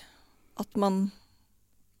si at man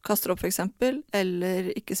kaster opp for eksempel, eller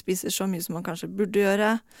ikke spiser så mye som man kanskje burde gjøre.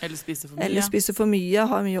 Eller spiser for mye. Eller spiser for mye,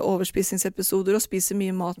 har mye overspisingsepisoder og spiser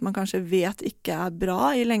mye mat man kanskje vet ikke bra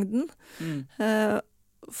i lengden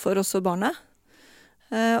for også barnet.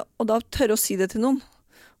 Og da tørre å si det til noen.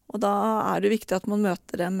 Og da det viktig at man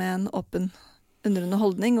møter det med en åpen, undrende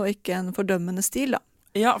holdning og ikke en fordømmende stil da.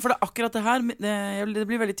 Ja, for det akkurat det her, det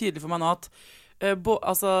blir veldig tydelig for meg nå at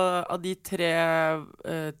altså, av de 3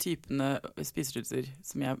 typene spiseforstyrrelser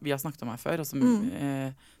som vi har snakket om her før, og som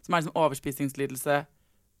liksom overspisingslidelse,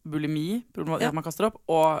 bulimi, at man kaster opp,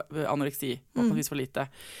 og anoreksi, at man spiser for lite.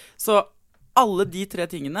 Så alle de 3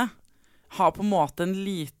 tingene har på en måte en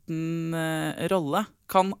liten rolle.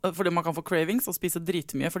 Fordi man kan få cravings og spise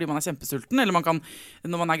dritmye fordi man kjempesulten, eller man kan,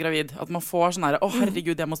 når man gravid, at man får sånn her,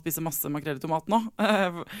 herregud, jeg må spise masse makrell i tomat nå.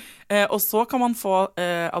 Og så kan man få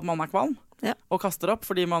at man kvalm, og kaster opp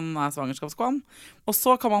fordi man svangerskapskvalm. Og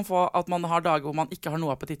så kan man få at man har dager hvor man ikke har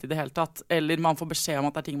noe appetitt i det hele tatt, eller man får beskjed om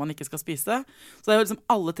at det ting man ikke skal spise. Så det jo liksom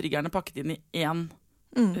alle triggerne pakket inn i én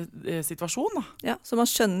situasjon da. Ja, så man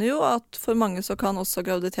skjønner jo at for mange så kan også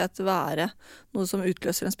graviditet være noe som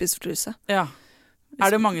utløser en spiseforstyrrelse. Ja.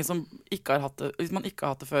 Det mange som ikke har hatt det, hvis man ikke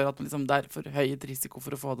har hatt det før, at liksom det for høyt risiko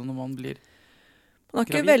for å få det når man blir Man har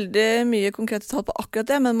ikke veldig mye konkrete tall på akkurat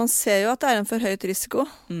det, men man ser jo at det en for høyt risiko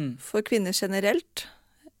for kvinner generelt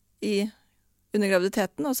under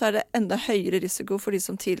graviditeten, og så det enda høyere risiko for de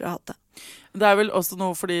som tidligere har hatt det. Det vel også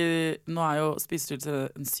noe fordi nå jo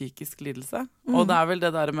spiseforstyrrelse en psykisk lidelse, og det vel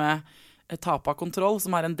det der med tap av kontroll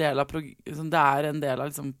som en del av, det en del av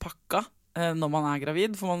liksom pakka når man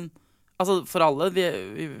gravid, for man, altså for alle,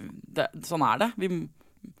 sånn det.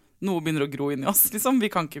 Noe begynner å gro inn i oss, liksom.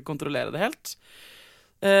 Vi kan ikke kontrollere det helt.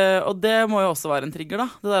 Og det må jo også være en trigger, da.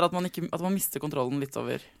 Det der at man mister kontrollen litt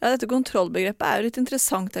over. Ja, dette kontrollbegrepet jo litt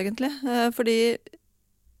interessant, egentlig. Fordi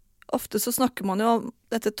ofte så snakker man jo om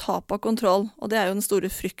dette tap av kontroll, og det jo den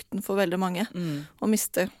store frykten for veldig mange. Å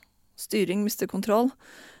miste styring, miste kontroll.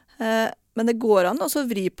 Men det går an også å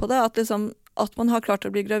vri på det, at man har klart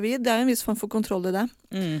å bli gravid. Det jo en viss form for kontroll i det.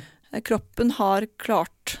 Kroppen har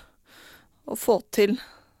klart å få til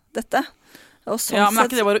dette. Sånn ja, men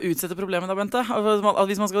ikke det bare å utsette problemet da, Bente? At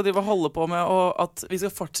hvis man skal holde på med at vi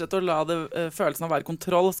skal fortsette å la følelsen av å være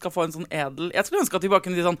kontroll skal få en sånn edel... Jeg skulle ønske at vi bare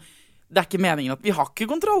kunne si sånn, det ikke meningen at vi har ikke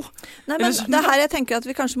kontroll. Nei, men det her jeg tenker at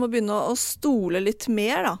vi kanskje må begynne å stole litt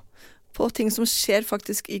mer da, på ting som skjer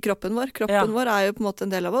faktisk i kroppen vår. Kroppen vår jo på en måte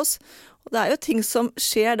en del av oss. Og det jo ting som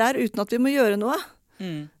skjer der uten at vi må gjøre noe.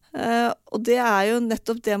 Og det jo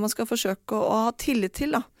nettopp det man skal forsøke å ha tillit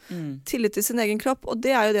til da. Tillit til sin egen kropp, og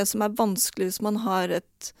det jo det som vanskelig hvis man har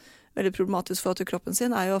et veldig problematisk forhold til kroppen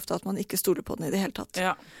sin, jo ofte at man ikke stoler på den i det hele tatt.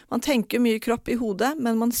 Man tenker mye kropp i hodet,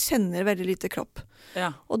 men man kjenner veldig lite kropp.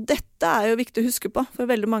 Og dette jo viktig å huske på,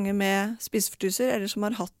 for veldig mange med spiseforstyrrelser, eller som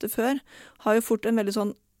har hatt det før, har jo fort en veldig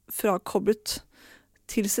sånn frakoblet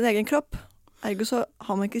til sin egen kropp. Ergo så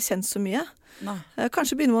har man ikke kjent så mye.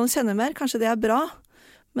 Kanskje begynner man å kjenne mer, kanskje det bra,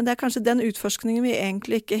 men det kanskje den utforskningen vi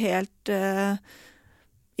egentlig ikke helt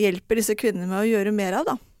hjelper disse kvinnene med å gjøre mer av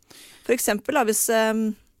da. For eksempel da, hvis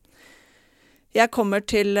jeg kommer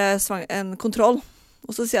til en kontroll,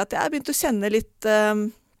 og så sier jeg at jeg har begynt å kjenne litt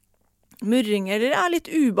murring, eller litt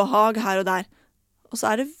ubehag her og der. Og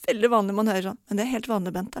så det veldig vanlig man hører sånn, men det helt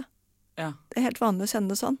vanlig, Bente. Det helt vanlig å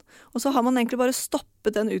kjenne det sånn. Og så har man egentlig bare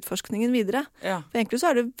stoppet den utforskningen videre. For egentlig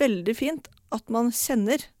så det veldig fint at man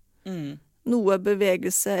kjenner noe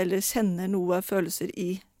bevegelse eller kjenner noe følelser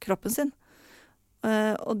i kroppen sin.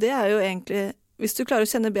 Og det jo egentlig, hvis du klarer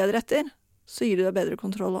å kjenne bedre etter, så gir du deg bedre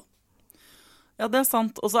kontroll også. Ja, det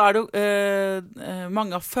sant. Og så det jo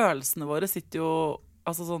mange av følelsene våre sitter jo,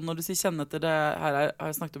 altså sånn når du sier kjenne etter det, her har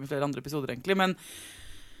jeg snakket om i flere andre episoder egentlig, men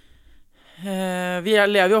vi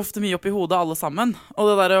lever jo ofte mye opp i hodet alle sammen, og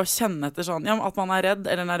det der å kjenne etter sånn, ja, at man redd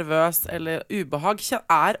eller nervøs eller ubehag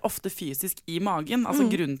ofte fysisk i magen, altså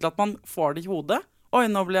grunnen til at man får det i hodet. Oi,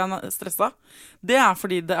 nå ble jeg stresset. Det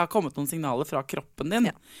fordi det har kommet noen signaler fra kroppen din.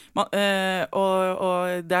 Ja.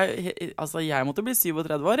 Og det altså jeg måtte bli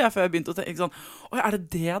 37 år, før jeg begynte å tenke sånn, oi, det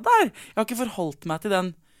det der? Jeg har ikke forholdt meg til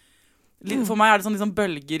den. For meg det sånn liksom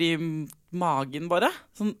bølger i magen bare.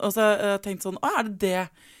 Sånn, og så har jeg tenkt sånn, oi, det det?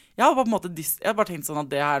 Jeg har på en måte bare tenkt sånn at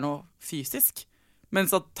det noe fysisk. Men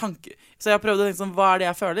så jeg prøvde å tenke sånn, hva det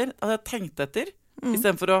jeg føler? Altså jeg tenkte etter, I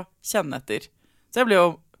stedet for å kjenne etter. Så jeg ble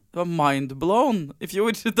jo det var mind-blown I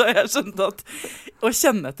fjor, da jeg skjønte at å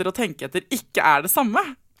kjenne etter og tenke etter ikke det samme.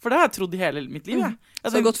 For det har jeg trodd I hele mitt liv.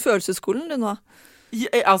 Så du har gått følelsesskolen du nå?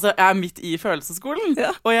 Altså, jeg midt I følelsesskolen.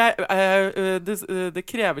 Ja. Og det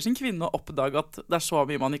krever sin kvinne å oppdage at det så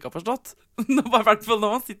mye man ikke har forstått. I hvert fall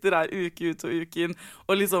når man sitter her uke ut og uke inn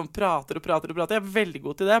og liksom prater og prater og prater. Jeg veldig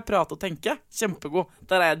god til det, prate og tenke. Kjempegod.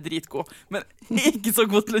 Der jeg dritgod. Men ikke så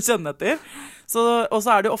god til å kjenne etter. Og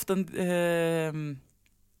så det jo ofte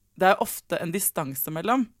det ofte en distanse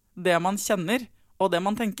mellom det man kjenner og det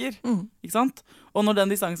man tenker, ikke sant? Og når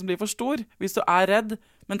den distansen blir for stor, hvis du redd,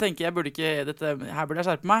 men tenker her burde jeg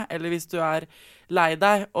skjerpe meg, eller hvis du lei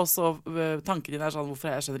deg, og så tanken din sånn,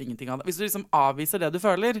 hvorfor jeg skjønner ingenting av det. Hvis du liksom avviser det du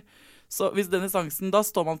føler, så hvis den distansen, da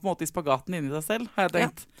står man på en måte I spagaten inni seg selv, har jeg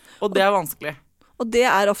tenkt. Ja. Og det vanskelig. Og det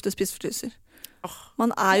ofte spiseforstyrrelser.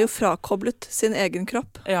 Man jo frakoblet sin egen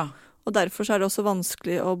kropp. Ja. Og derfor så det også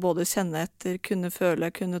vanskelig å både kjenne etter, kunne føle,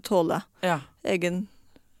 kunne tåle egen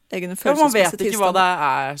følelsesmessig tilstand. Ja, man vet ikke hva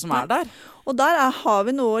det som der. Og der har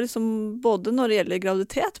vi noe liksom, både når det gjelder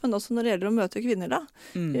graviditet, men også når det gjelder å møte kvinner da.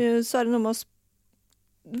 Så det noe med oss,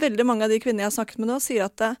 veldig mange av de kvinner jeg har snakket med nå, sier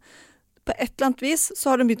at på et eller annet vis så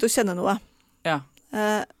har de begynt å kjenne noe. Ja.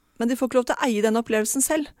 Men de får ikke lov til å eie den opplevelsen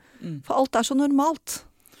selv, for alt så normalt.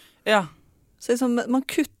 Ja. Så liksom, man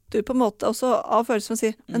kutter på en måte også av følelsen og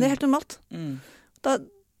sier, men det helt normalt. Da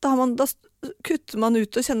kutter man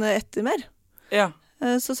ut og kjenner etter mer. Ja.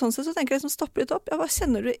 Så sånn sett så tenker jeg liksom, stoppe litt opp. Ja, hva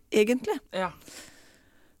kjenner du egentlig? Ja.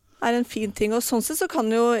 En fin ting. Og sånn sett så kan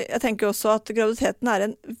jo, jeg tenker også at graviditeten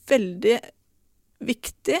en veldig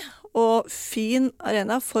viktig og fin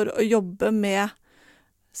arena for å jobbe med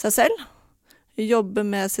seg selv. Jobbe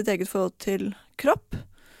med sitt eget forhold til kropp.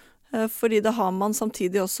 Fordi da har man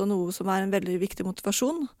samtidig også noe som en veldig viktig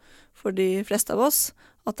motivasjon for de fleste av oss,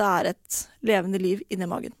 at det et levende liv inni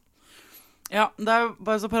magen. Ja, det jo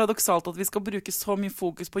bare så paradoksalt at vi skal bruke så mye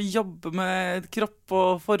fokus på å jobbe med kropp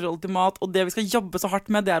og forhold til mat, og det vi skal jobbe så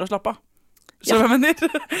hardt med, det å slappe av. Skjønner du hva jeg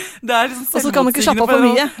mener? Liksom og så kan man ikke slappe av for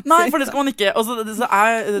mye. Nei, for det skal man ikke. Og så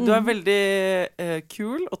du veldig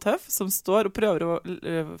kul og tøff som står og prøver å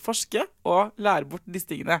forske og lære bort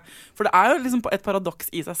disse tingene. For det jo liksom et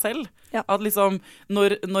paradoks I seg selv. Ja. At liksom,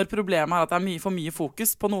 når problemet at det for mye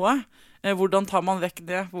fokus på noe, hvordan tar man vekk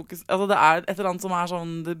det fokus? Altså det et eller annet som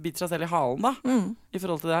sånn, det biter seg selv I halen da, I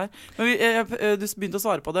forhold til det her. Men du begynte å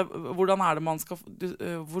svare på det. Hvordan det man skal,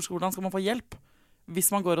 hvordan skal man få hjelp?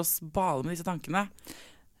 Hvis man går og baler med disse tankene?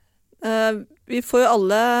 Vi får jo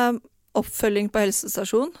alle oppfølging på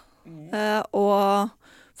helsestasjon og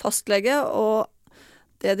fastlege, og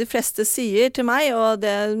det de fleste sier til meg, og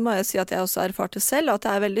det må jeg si at jeg også erfarte selv, at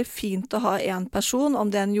det veldig fint å ha en person,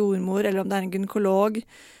 om det en jordmor, eller om det en gynekolog,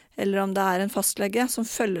 eller om det en fastlege, som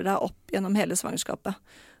følger deg opp gjennom hele svangerskapet.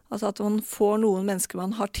 Altså at man får noen mennesker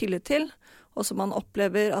man har tillit til, og som man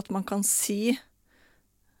opplever at man kan si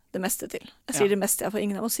det meste til. Jeg sier det meste, for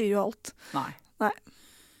ingen av oss sier jo alt. Nei.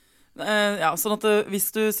 Ja, sånn at hvis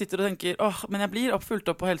du sitter og tenker, men jeg blir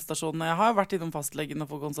fulgt opp på helsestasjonen, jeg har vært innom fastlegen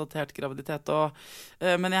og fått konstatert graviditet,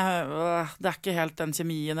 men det ikke helt den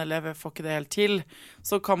kjemien, eller jeg får ikke det helt til,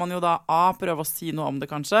 så kan man jo da prøve å si noe om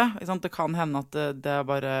det kanskje. Det kan hende at det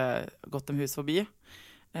bare gått dem hus forbi.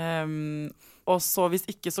 Og så hvis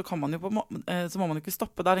ikke, så kan man jo så må man jo ikke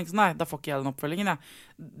stoppe der. Nei, da får ikke jeg den oppfølgingen.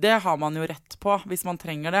 Det har man jo rett på hvis man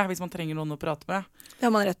trenger det, hvis man trenger noen å prate med. Det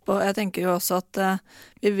har man rett på. Jeg tenker jo også at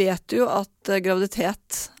vi vet jo at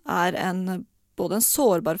graviditet både en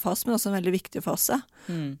sårbar fase, men også en veldig viktig fase.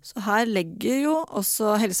 Så her legger jo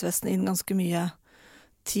også helsevesenet inn ganske mye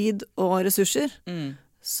tid og ressurser.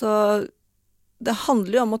 Så det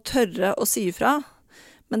handler jo om å tørre å si ifra.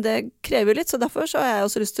 Men det krever jo litt, så derfor så har jeg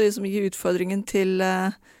også lyst til å gi utfordringen til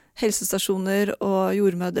helsestasjoner og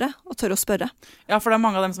jordmødre, og tørre å spørre. Ja, for det er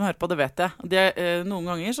mange av dem som hører på, det vet jeg. Noen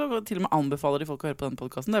ganger så til og med anbefaler de folk å høre på denne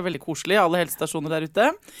podcasten. Det er veldig koselig, alle helsestasjoner der ute.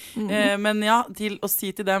 Men ja, til å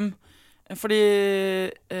si til dem, fordi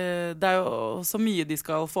det er jo så mye de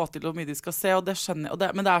skal få til og mye de skal se, og det skjønner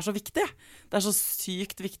jeg, men det er så viktig. Det er så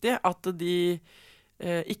sykt viktig at de,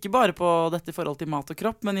 ikke bare på dette i forhold til mat og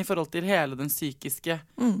kropp, men i forhold til hele den psykiske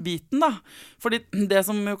biten da. Fordi det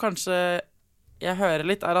som jo kanskje jeg hører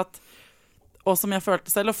litt er at, og som jeg følte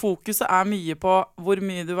selv, og fokuset er mye på hvor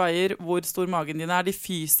mye du veier, hvor stor magen din er, de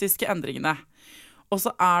fysiske endringene. Og så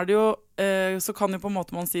er det jo, så kan jo på en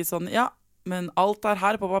måte man si sånn, ja, men alt er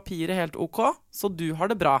her på papiret helt ok, så du har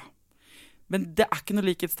det bra. Men det er ikke noe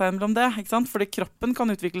likhetstegn mellom det, ikke sant? Fordi kroppen kan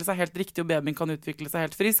utvikle seg helt riktig, og babyen kan utvikle seg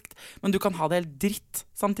helt friskt, men du kan ha det helt dritt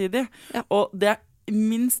samtidig. Ja. Og det er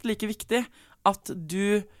minst like viktig at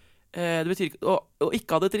du, det betyr ikke, og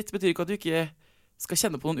ikke ha det dritt betyr ikke at du ikke skal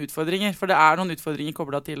kjenne på noen utfordringer, for det er noen utfordringer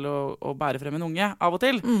koblet til å bære frem en unge av og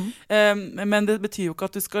til. Men det betyr jo ikke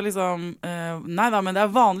at du skal liksom, nei da, men det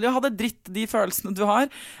er vanlig å ha det dritt, de følelsene du har.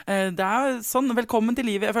 Det er sånn, velkommen til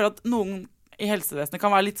livet. Jeg føler at noen i helsevesenet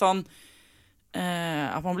kan være litt sånn,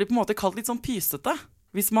 at man blir på en måte kalt litt sånn pysete,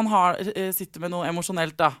 hvis man sitter med noe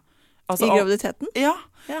emosjonelt da. Altså, i graviditeten? Ja.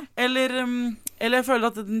 Eller jeg føler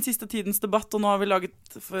at den siste tidens debatt, og nå har vi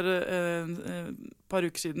laget for et par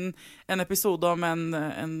uker siden en episode om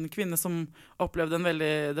en kvinne som opplevde en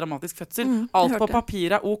veldig dramatisk fødsel. Alt på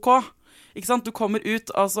papir er ok. Ikke sant? Du kommer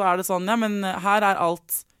ut, og så er det sånn, ja, men her er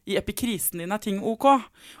alt, i epikrisen din er ting ok.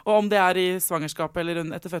 Og om det er i svangerskap eller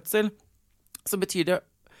etter fødsel, så betyr det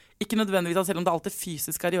ikke nødvendigvis at selv om det alltid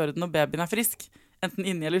fysisk er i orden og babyen er frisk, enten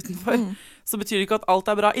inni eller utenfor, så betyr det ikke at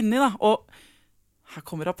alt er bra inni da. Og her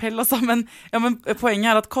kommer appell altså, men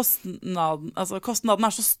poenget er at kostnaden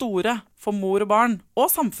er så store for mor og barn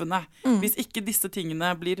og samfunnet, hvis ikke disse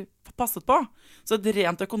tingene blir passet på. Så et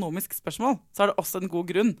rent økonomisk spørsmål, så er det også en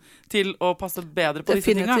god grunn til å passe bedre på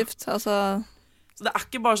disse tingene. Definitivt, altså. Så det er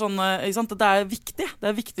ikke bare sånn, ikke sant? Det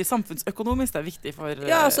er viktig samfunnsøkonomisk, det er viktig for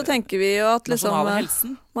ja, så tenker vi jo at liksom,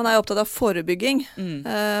 helsen. Man er opptatt av forebygging,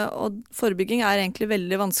 og forebygging er egentlig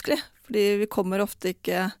veldig vanskelig, fordi vi kommer ofte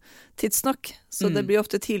ikke tidsnok, så det blir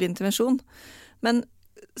ofte tidlig intervensjon. Men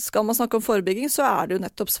skal man snakke om forebygging, så er det jo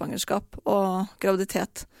nettopp svangerskap og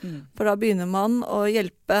graviditet. For da begynner man å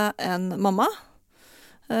hjelpe en mamma,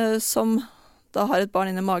 som da har et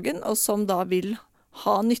barn inni magen, og som da vil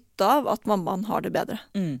ha nytte av at mammaen har det bedre.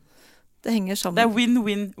 Det henger sammen. Det er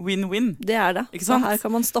win-win-win-win. Det er det. Så her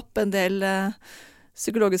kan man stoppe en del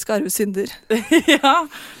psykologiske arvesynder. Ja,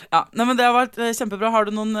 nei, men det har vært kjempebra. Har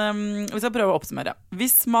du noen, vi skal prøve å oppsummere.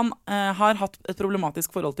 Hvis man har hatt et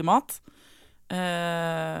problematisk forhold til mat,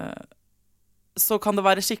 så kan det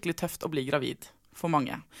være skikkelig tøft å bli gravid for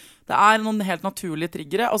mange. Det er noen helt naturlige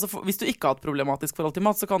triggere. Altså hvis du ikke har et problematisk forhold til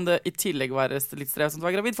mat, så kan det i tillegg være litt strevsomt å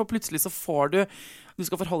være gravid, for plutselig så får du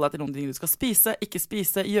skal forholde deg til noen ting du skal spise, ikke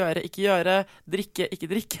spise, gjøre, ikke gjøre, drikke, ikke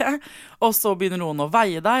drikke, og så begynner noen å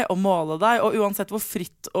veie deg og måle deg, og uansett hvor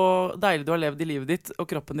fritt og deilig du har levd i livet ditt og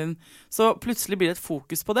kroppen din, så plutselig blir det et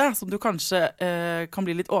fokus på det, som du kanskje kan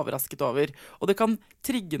bli litt overrasket over, og det kan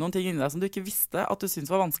trigge noen ting inni deg som du ikke visste at du syntes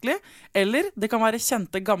var vanskelig, eller det kan være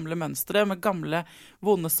kjente gamle mønstre med gamle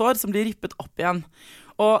vonde sår som blir rippet opp igjen.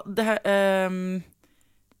 Og det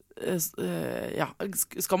ja,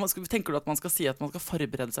 tenker du at man skal si at man skal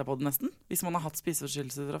forberede seg på det nesten, hvis man har hatt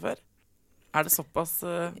spiseforstyrrelser fra før? Er det såpass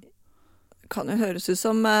kan jo høres ut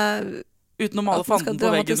som uten å male fanden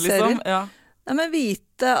på veggen, liksom? Ja. Nei, men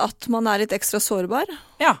vite at man er litt ekstra sårbar.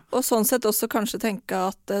 Ja. Og sånn sett også kanskje tenke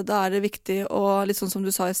at da er det viktig å, litt sånn som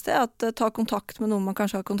du sa i sted, at ta kontakt med noen man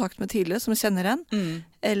kanskje har kontakt med tidligere, som kjenner en.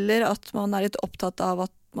 Eller at man er litt opptatt av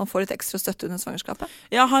at man får litt ekstra støtte under svangerskapet.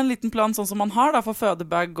 Ja, ha en liten plan sånn som man har da, for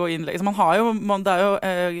fødebag og innlegg. Så man har jo, det er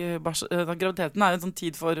jo, graviditeten er jo en sånn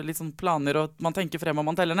tid for litt sånn planer, og man tenker frem og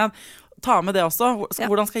man teller ned. Ta med det også.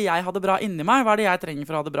 Hvordan skal jeg ha det bra inni meg? Hva er det jeg trenger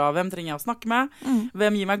for å ha det bra? Hvem trenger jeg å snakke med?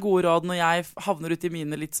 Hvem gir meg gode råd når jeg havner ut i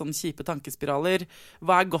mine litt sånn kjipe tankespiraler?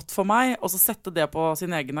 Hva er godt for meg? Og så sette det på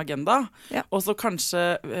sin egen agenda. Ja. Og så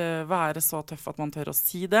kanskje være så tøff at man tør å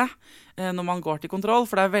si det når man går til kontroll,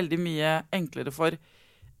 for det er veldig mye enklere for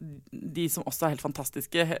de som også er helt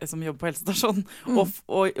fantastiske, som jobber på helsestasjonen,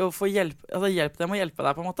 og få hjelp, altså hjelp dem å hjelpe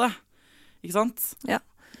deg på en måte. Ikke sant? Ja.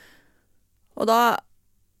 Og da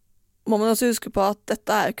må man også huske på at dette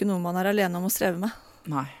er jo ikke noe man er alene om å streve med.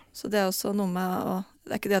 Nei. Så det er også noe med,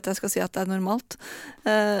 det er ikke det at jeg skal si at det er normalt,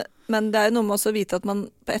 men det er jo noe med også å vite at man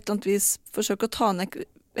på et eller annet vis forsøker å ta ned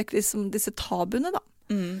liksom disse tabuene da.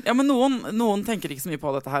 Ja, men noen tenker ikke så mye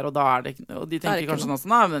på dette her, og da er det, og de tenker kanskje noe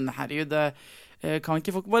sånn, nei, men herregud, kan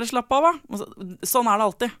ikke folk bare slappe av, da? Sånn det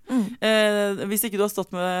alltid. Hvis ikke du har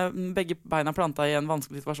stått med begge beina planta i en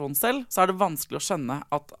vanskelig situasjon selv, så det vanskelig å skjønne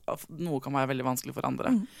at noe kan være veldig vanskelig for andre.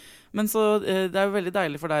 Men så det jo veldig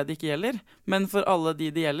deilig for deg det ikke gjelder, men for alle de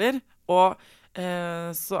det gjelder, og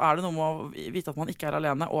så det noe med å vite at man ikke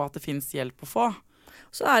alene, og at det finnes hjelp å få.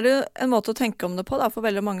 Så det jo en måte å tenke om det på, da, for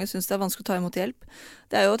veldig mange synes det vanskelig å ta imot hjelp.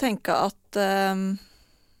 Det jo å tenke at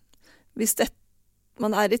hvis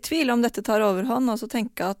man i tvil om dette tar overhånd, og så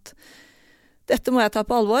tenke at dette må jeg ta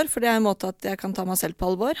på alvor, for det en måte at jeg kan ta meg selv på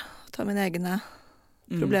alvor, ta mine egne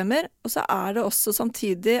problemer, og så det også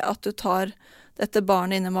samtidig at du tar dette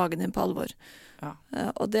barnet inn i magen din på alvor. Ja.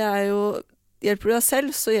 Og det jo hjelper du deg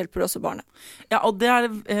selv, så hjelper du også barnet. Ja, og det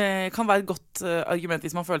kan være et godt argument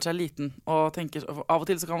hvis man føler seg liten, og tenker, av og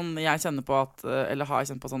til så kan jeg kjenne på at, eller har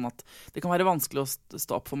jeg kjent på sånn at det kan være vanskelig å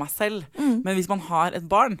stå opp for meg selv, men hvis man har et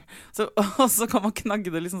barn, så kan man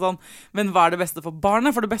knagge det liksom sånn, men hva det beste for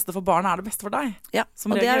barnet? For det beste for barnet det beste for deg. Ja,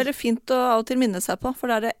 og det veldig fint å av og til minne seg på, for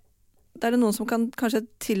det det noen som kan kanskje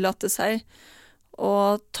tillate seg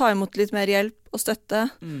å ta imot litt mer hjelp og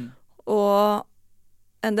støtte, og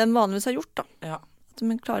enn den vanligvis har gjort, da. Ja.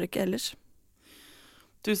 Men klarer ikke ellers.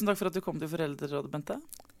 Tusen takk for at du kom til Foreldrerådet, Bente.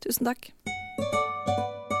 Tusen takk.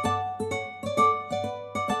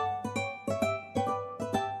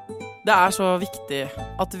 Det så viktig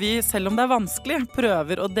at vi, selv om det vanskelig,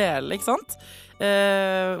 prøver å dele, ikke sant?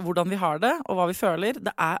 Hvordan vi har det, og hva vi føler.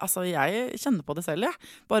 Det altså, jeg kjenner på det selv,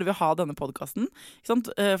 bare ved å ha denne podcasten. Ikke sant?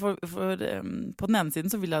 For på den ene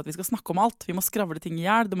siden så vil jeg at vi skal snakke om alt. Vi må skravle ting i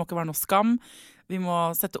hjel, det må ikke være noe skam. Vi må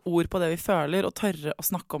sette ord på det vi føler, og tørre å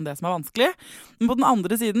snakke om det som vanskelig. Men på den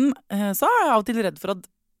andre siden så jeg av og til redd for at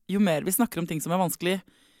jo mer vi snakker om ting som vanskelig,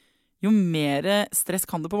 jo mer stress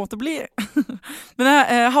kan det på en måte bli. Men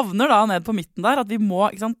jeg havner da ned på midten der, at vi må,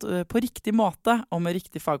 ikke sant, på riktig måte og med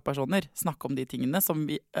riktige fagpersoner snakke om de tingene som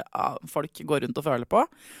folk går rundt og føler på.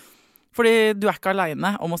 Fordi du ikke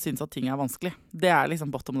alene om å synes at ting vanskelig. Det liksom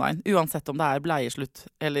bottom line. Uansett om det bleieslutt,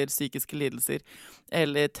 eller psykiske lidelser,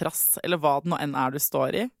 eller trass, eller hva det nå enn du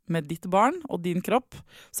står i med ditt barn og din kropp,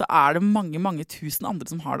 så det mange, mange tusen andre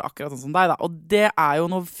som har det akkurat sånn som deg. Da. Og det jo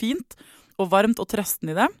noe fint og varmt og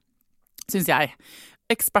trøstende i det, synes jeg.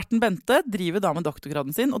 Eksperten Bente driver da med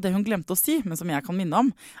doktorgraden sin, og det hun glemte å si, men som jeg kan minne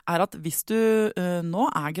om, at hvis du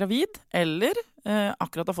nå gravid, eller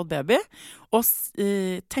akkurat har fått baby, og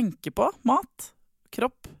tenker på mat,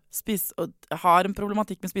 kropp, og har en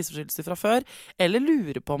problematikk med spiseforstyrrelser fra før, eller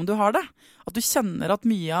lurer på om du har det, at du kjenner at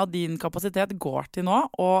mye av din kapasitet går til nå,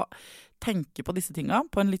 og tenker på disse tingene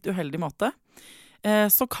på en litt uheldig måte,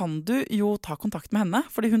 så kan du jo ta kontakt med henne,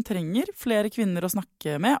 fordi hun trenger flere kvinner å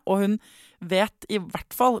snakke med, og hun vet i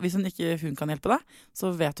hvert fall, hvis hun ikke kan hjelpe deg,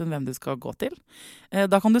 så vet hun hvem du skal gå til.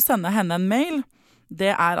 Da kan du sende henne en mail.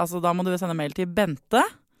 Det altså, da må du sende mail til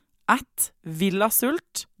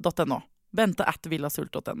bente@villasult.no.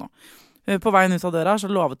 bente@villasult.no. På veien ut av døra så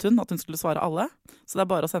lovet hun at hun skulle svare alle, så det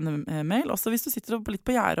bare å sende mail. Også hvis du sitter litt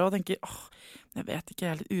på gjerdet og tenker, jeg vet ikke,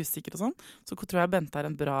 jeg litt usikker og sånn, så tror jeg Bente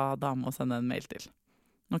en bra dame å sende en mail til.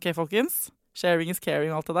 Ok, folkens, sharing is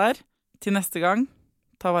caring og alt det der. Til neste gang,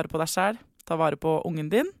 ta vare på deg selv, ta vare på ungen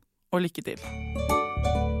din, og lykke til.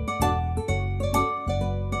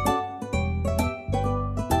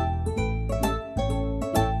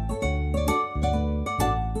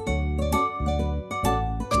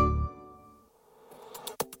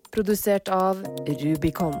 Produsert av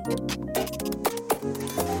Rubicon.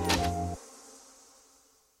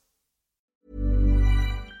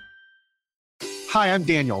 Hi, I'm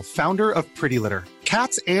Daniel, founder of Pretty Litter.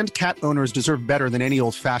 Cats and cat owners deserve better than any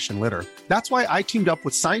old-fashioned litter. That's why I teamed up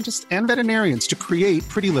with scientists and veterinarians to create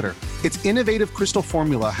Pretty Litter. Its innovative crystal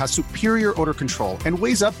formula has superior odor control and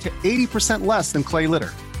weighs up to 80% less than clay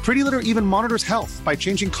litter. Pretty Litter even monitors health by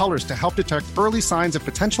changing colors to help detect early signs of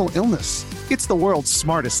potential illness. It's the world's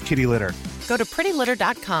smartest kitty litter. Go to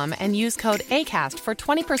prettylitter.com and use code ACAST for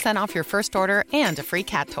 20% off your first order and a free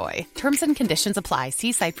cat toy. Terms and conditions apply.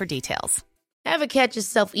 See site for details. Ever catch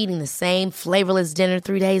yourself eating the same flavorless dinner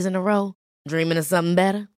 3 days in a row? Dreaming of something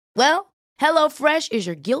better? Well, HelloFresh is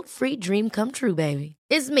your guilt-free dream come true, baby.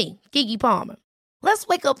 It's me, Keke Palmer. Let's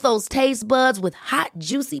wake up those taste buds with hot,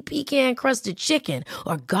 juicy pecan-crusted chicken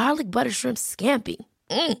or garlic butter shrimp scampi.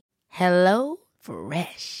 Hello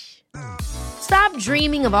Fresh. Stop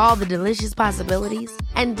dreaming of all the delicious possibilities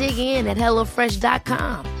and dig in at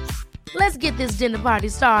HelloFresh.com. Let's get this dinner party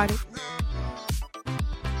started.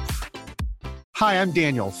 Hi, I'm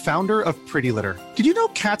Daniel, founder of Pretty Litter. Did you know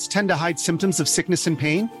cats tend to hide symptoms of sickness and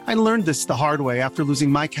pain? I learned this the hard way after losing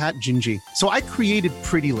my cat, Gingy. So I created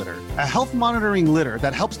Pretty Litter, a health monitoring litter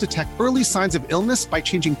that helps detect early signs of illness by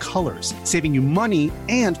changing colors, saving you money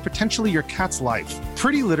and potentially your cat's life.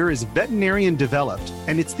 Pretty Litter is veterinarian developed,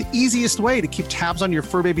 and it's the easiest way to keep tabs on your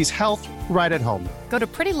fur baby's health right at home. Go to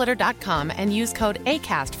prettylitter.com and use code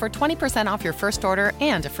ACAST for 20% off your first order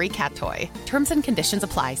and a free cat toy. Terms and conditions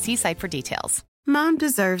apply. See site for details. Mom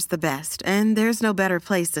deserves the best, and there's no better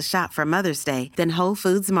place to shop for Mother's Day than Whole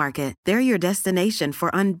Foods Market. They're your destination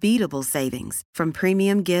for unbeatable savings, from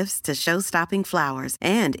premium gifts to show-stopping flowers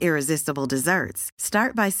and irresistible desserts.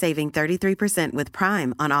 Start by saving 33% with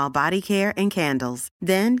Prime on all body care and candles.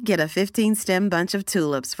 Then get a 15-stem bunch of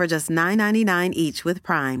tulips for just $9.99 each with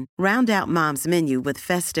Prime. Round out Mom's menu with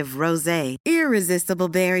festive rosé, irresistible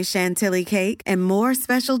berry chantilly cake, and more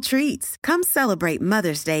special treats. Come celebrate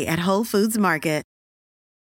Mother's Day at Whole Foods Market.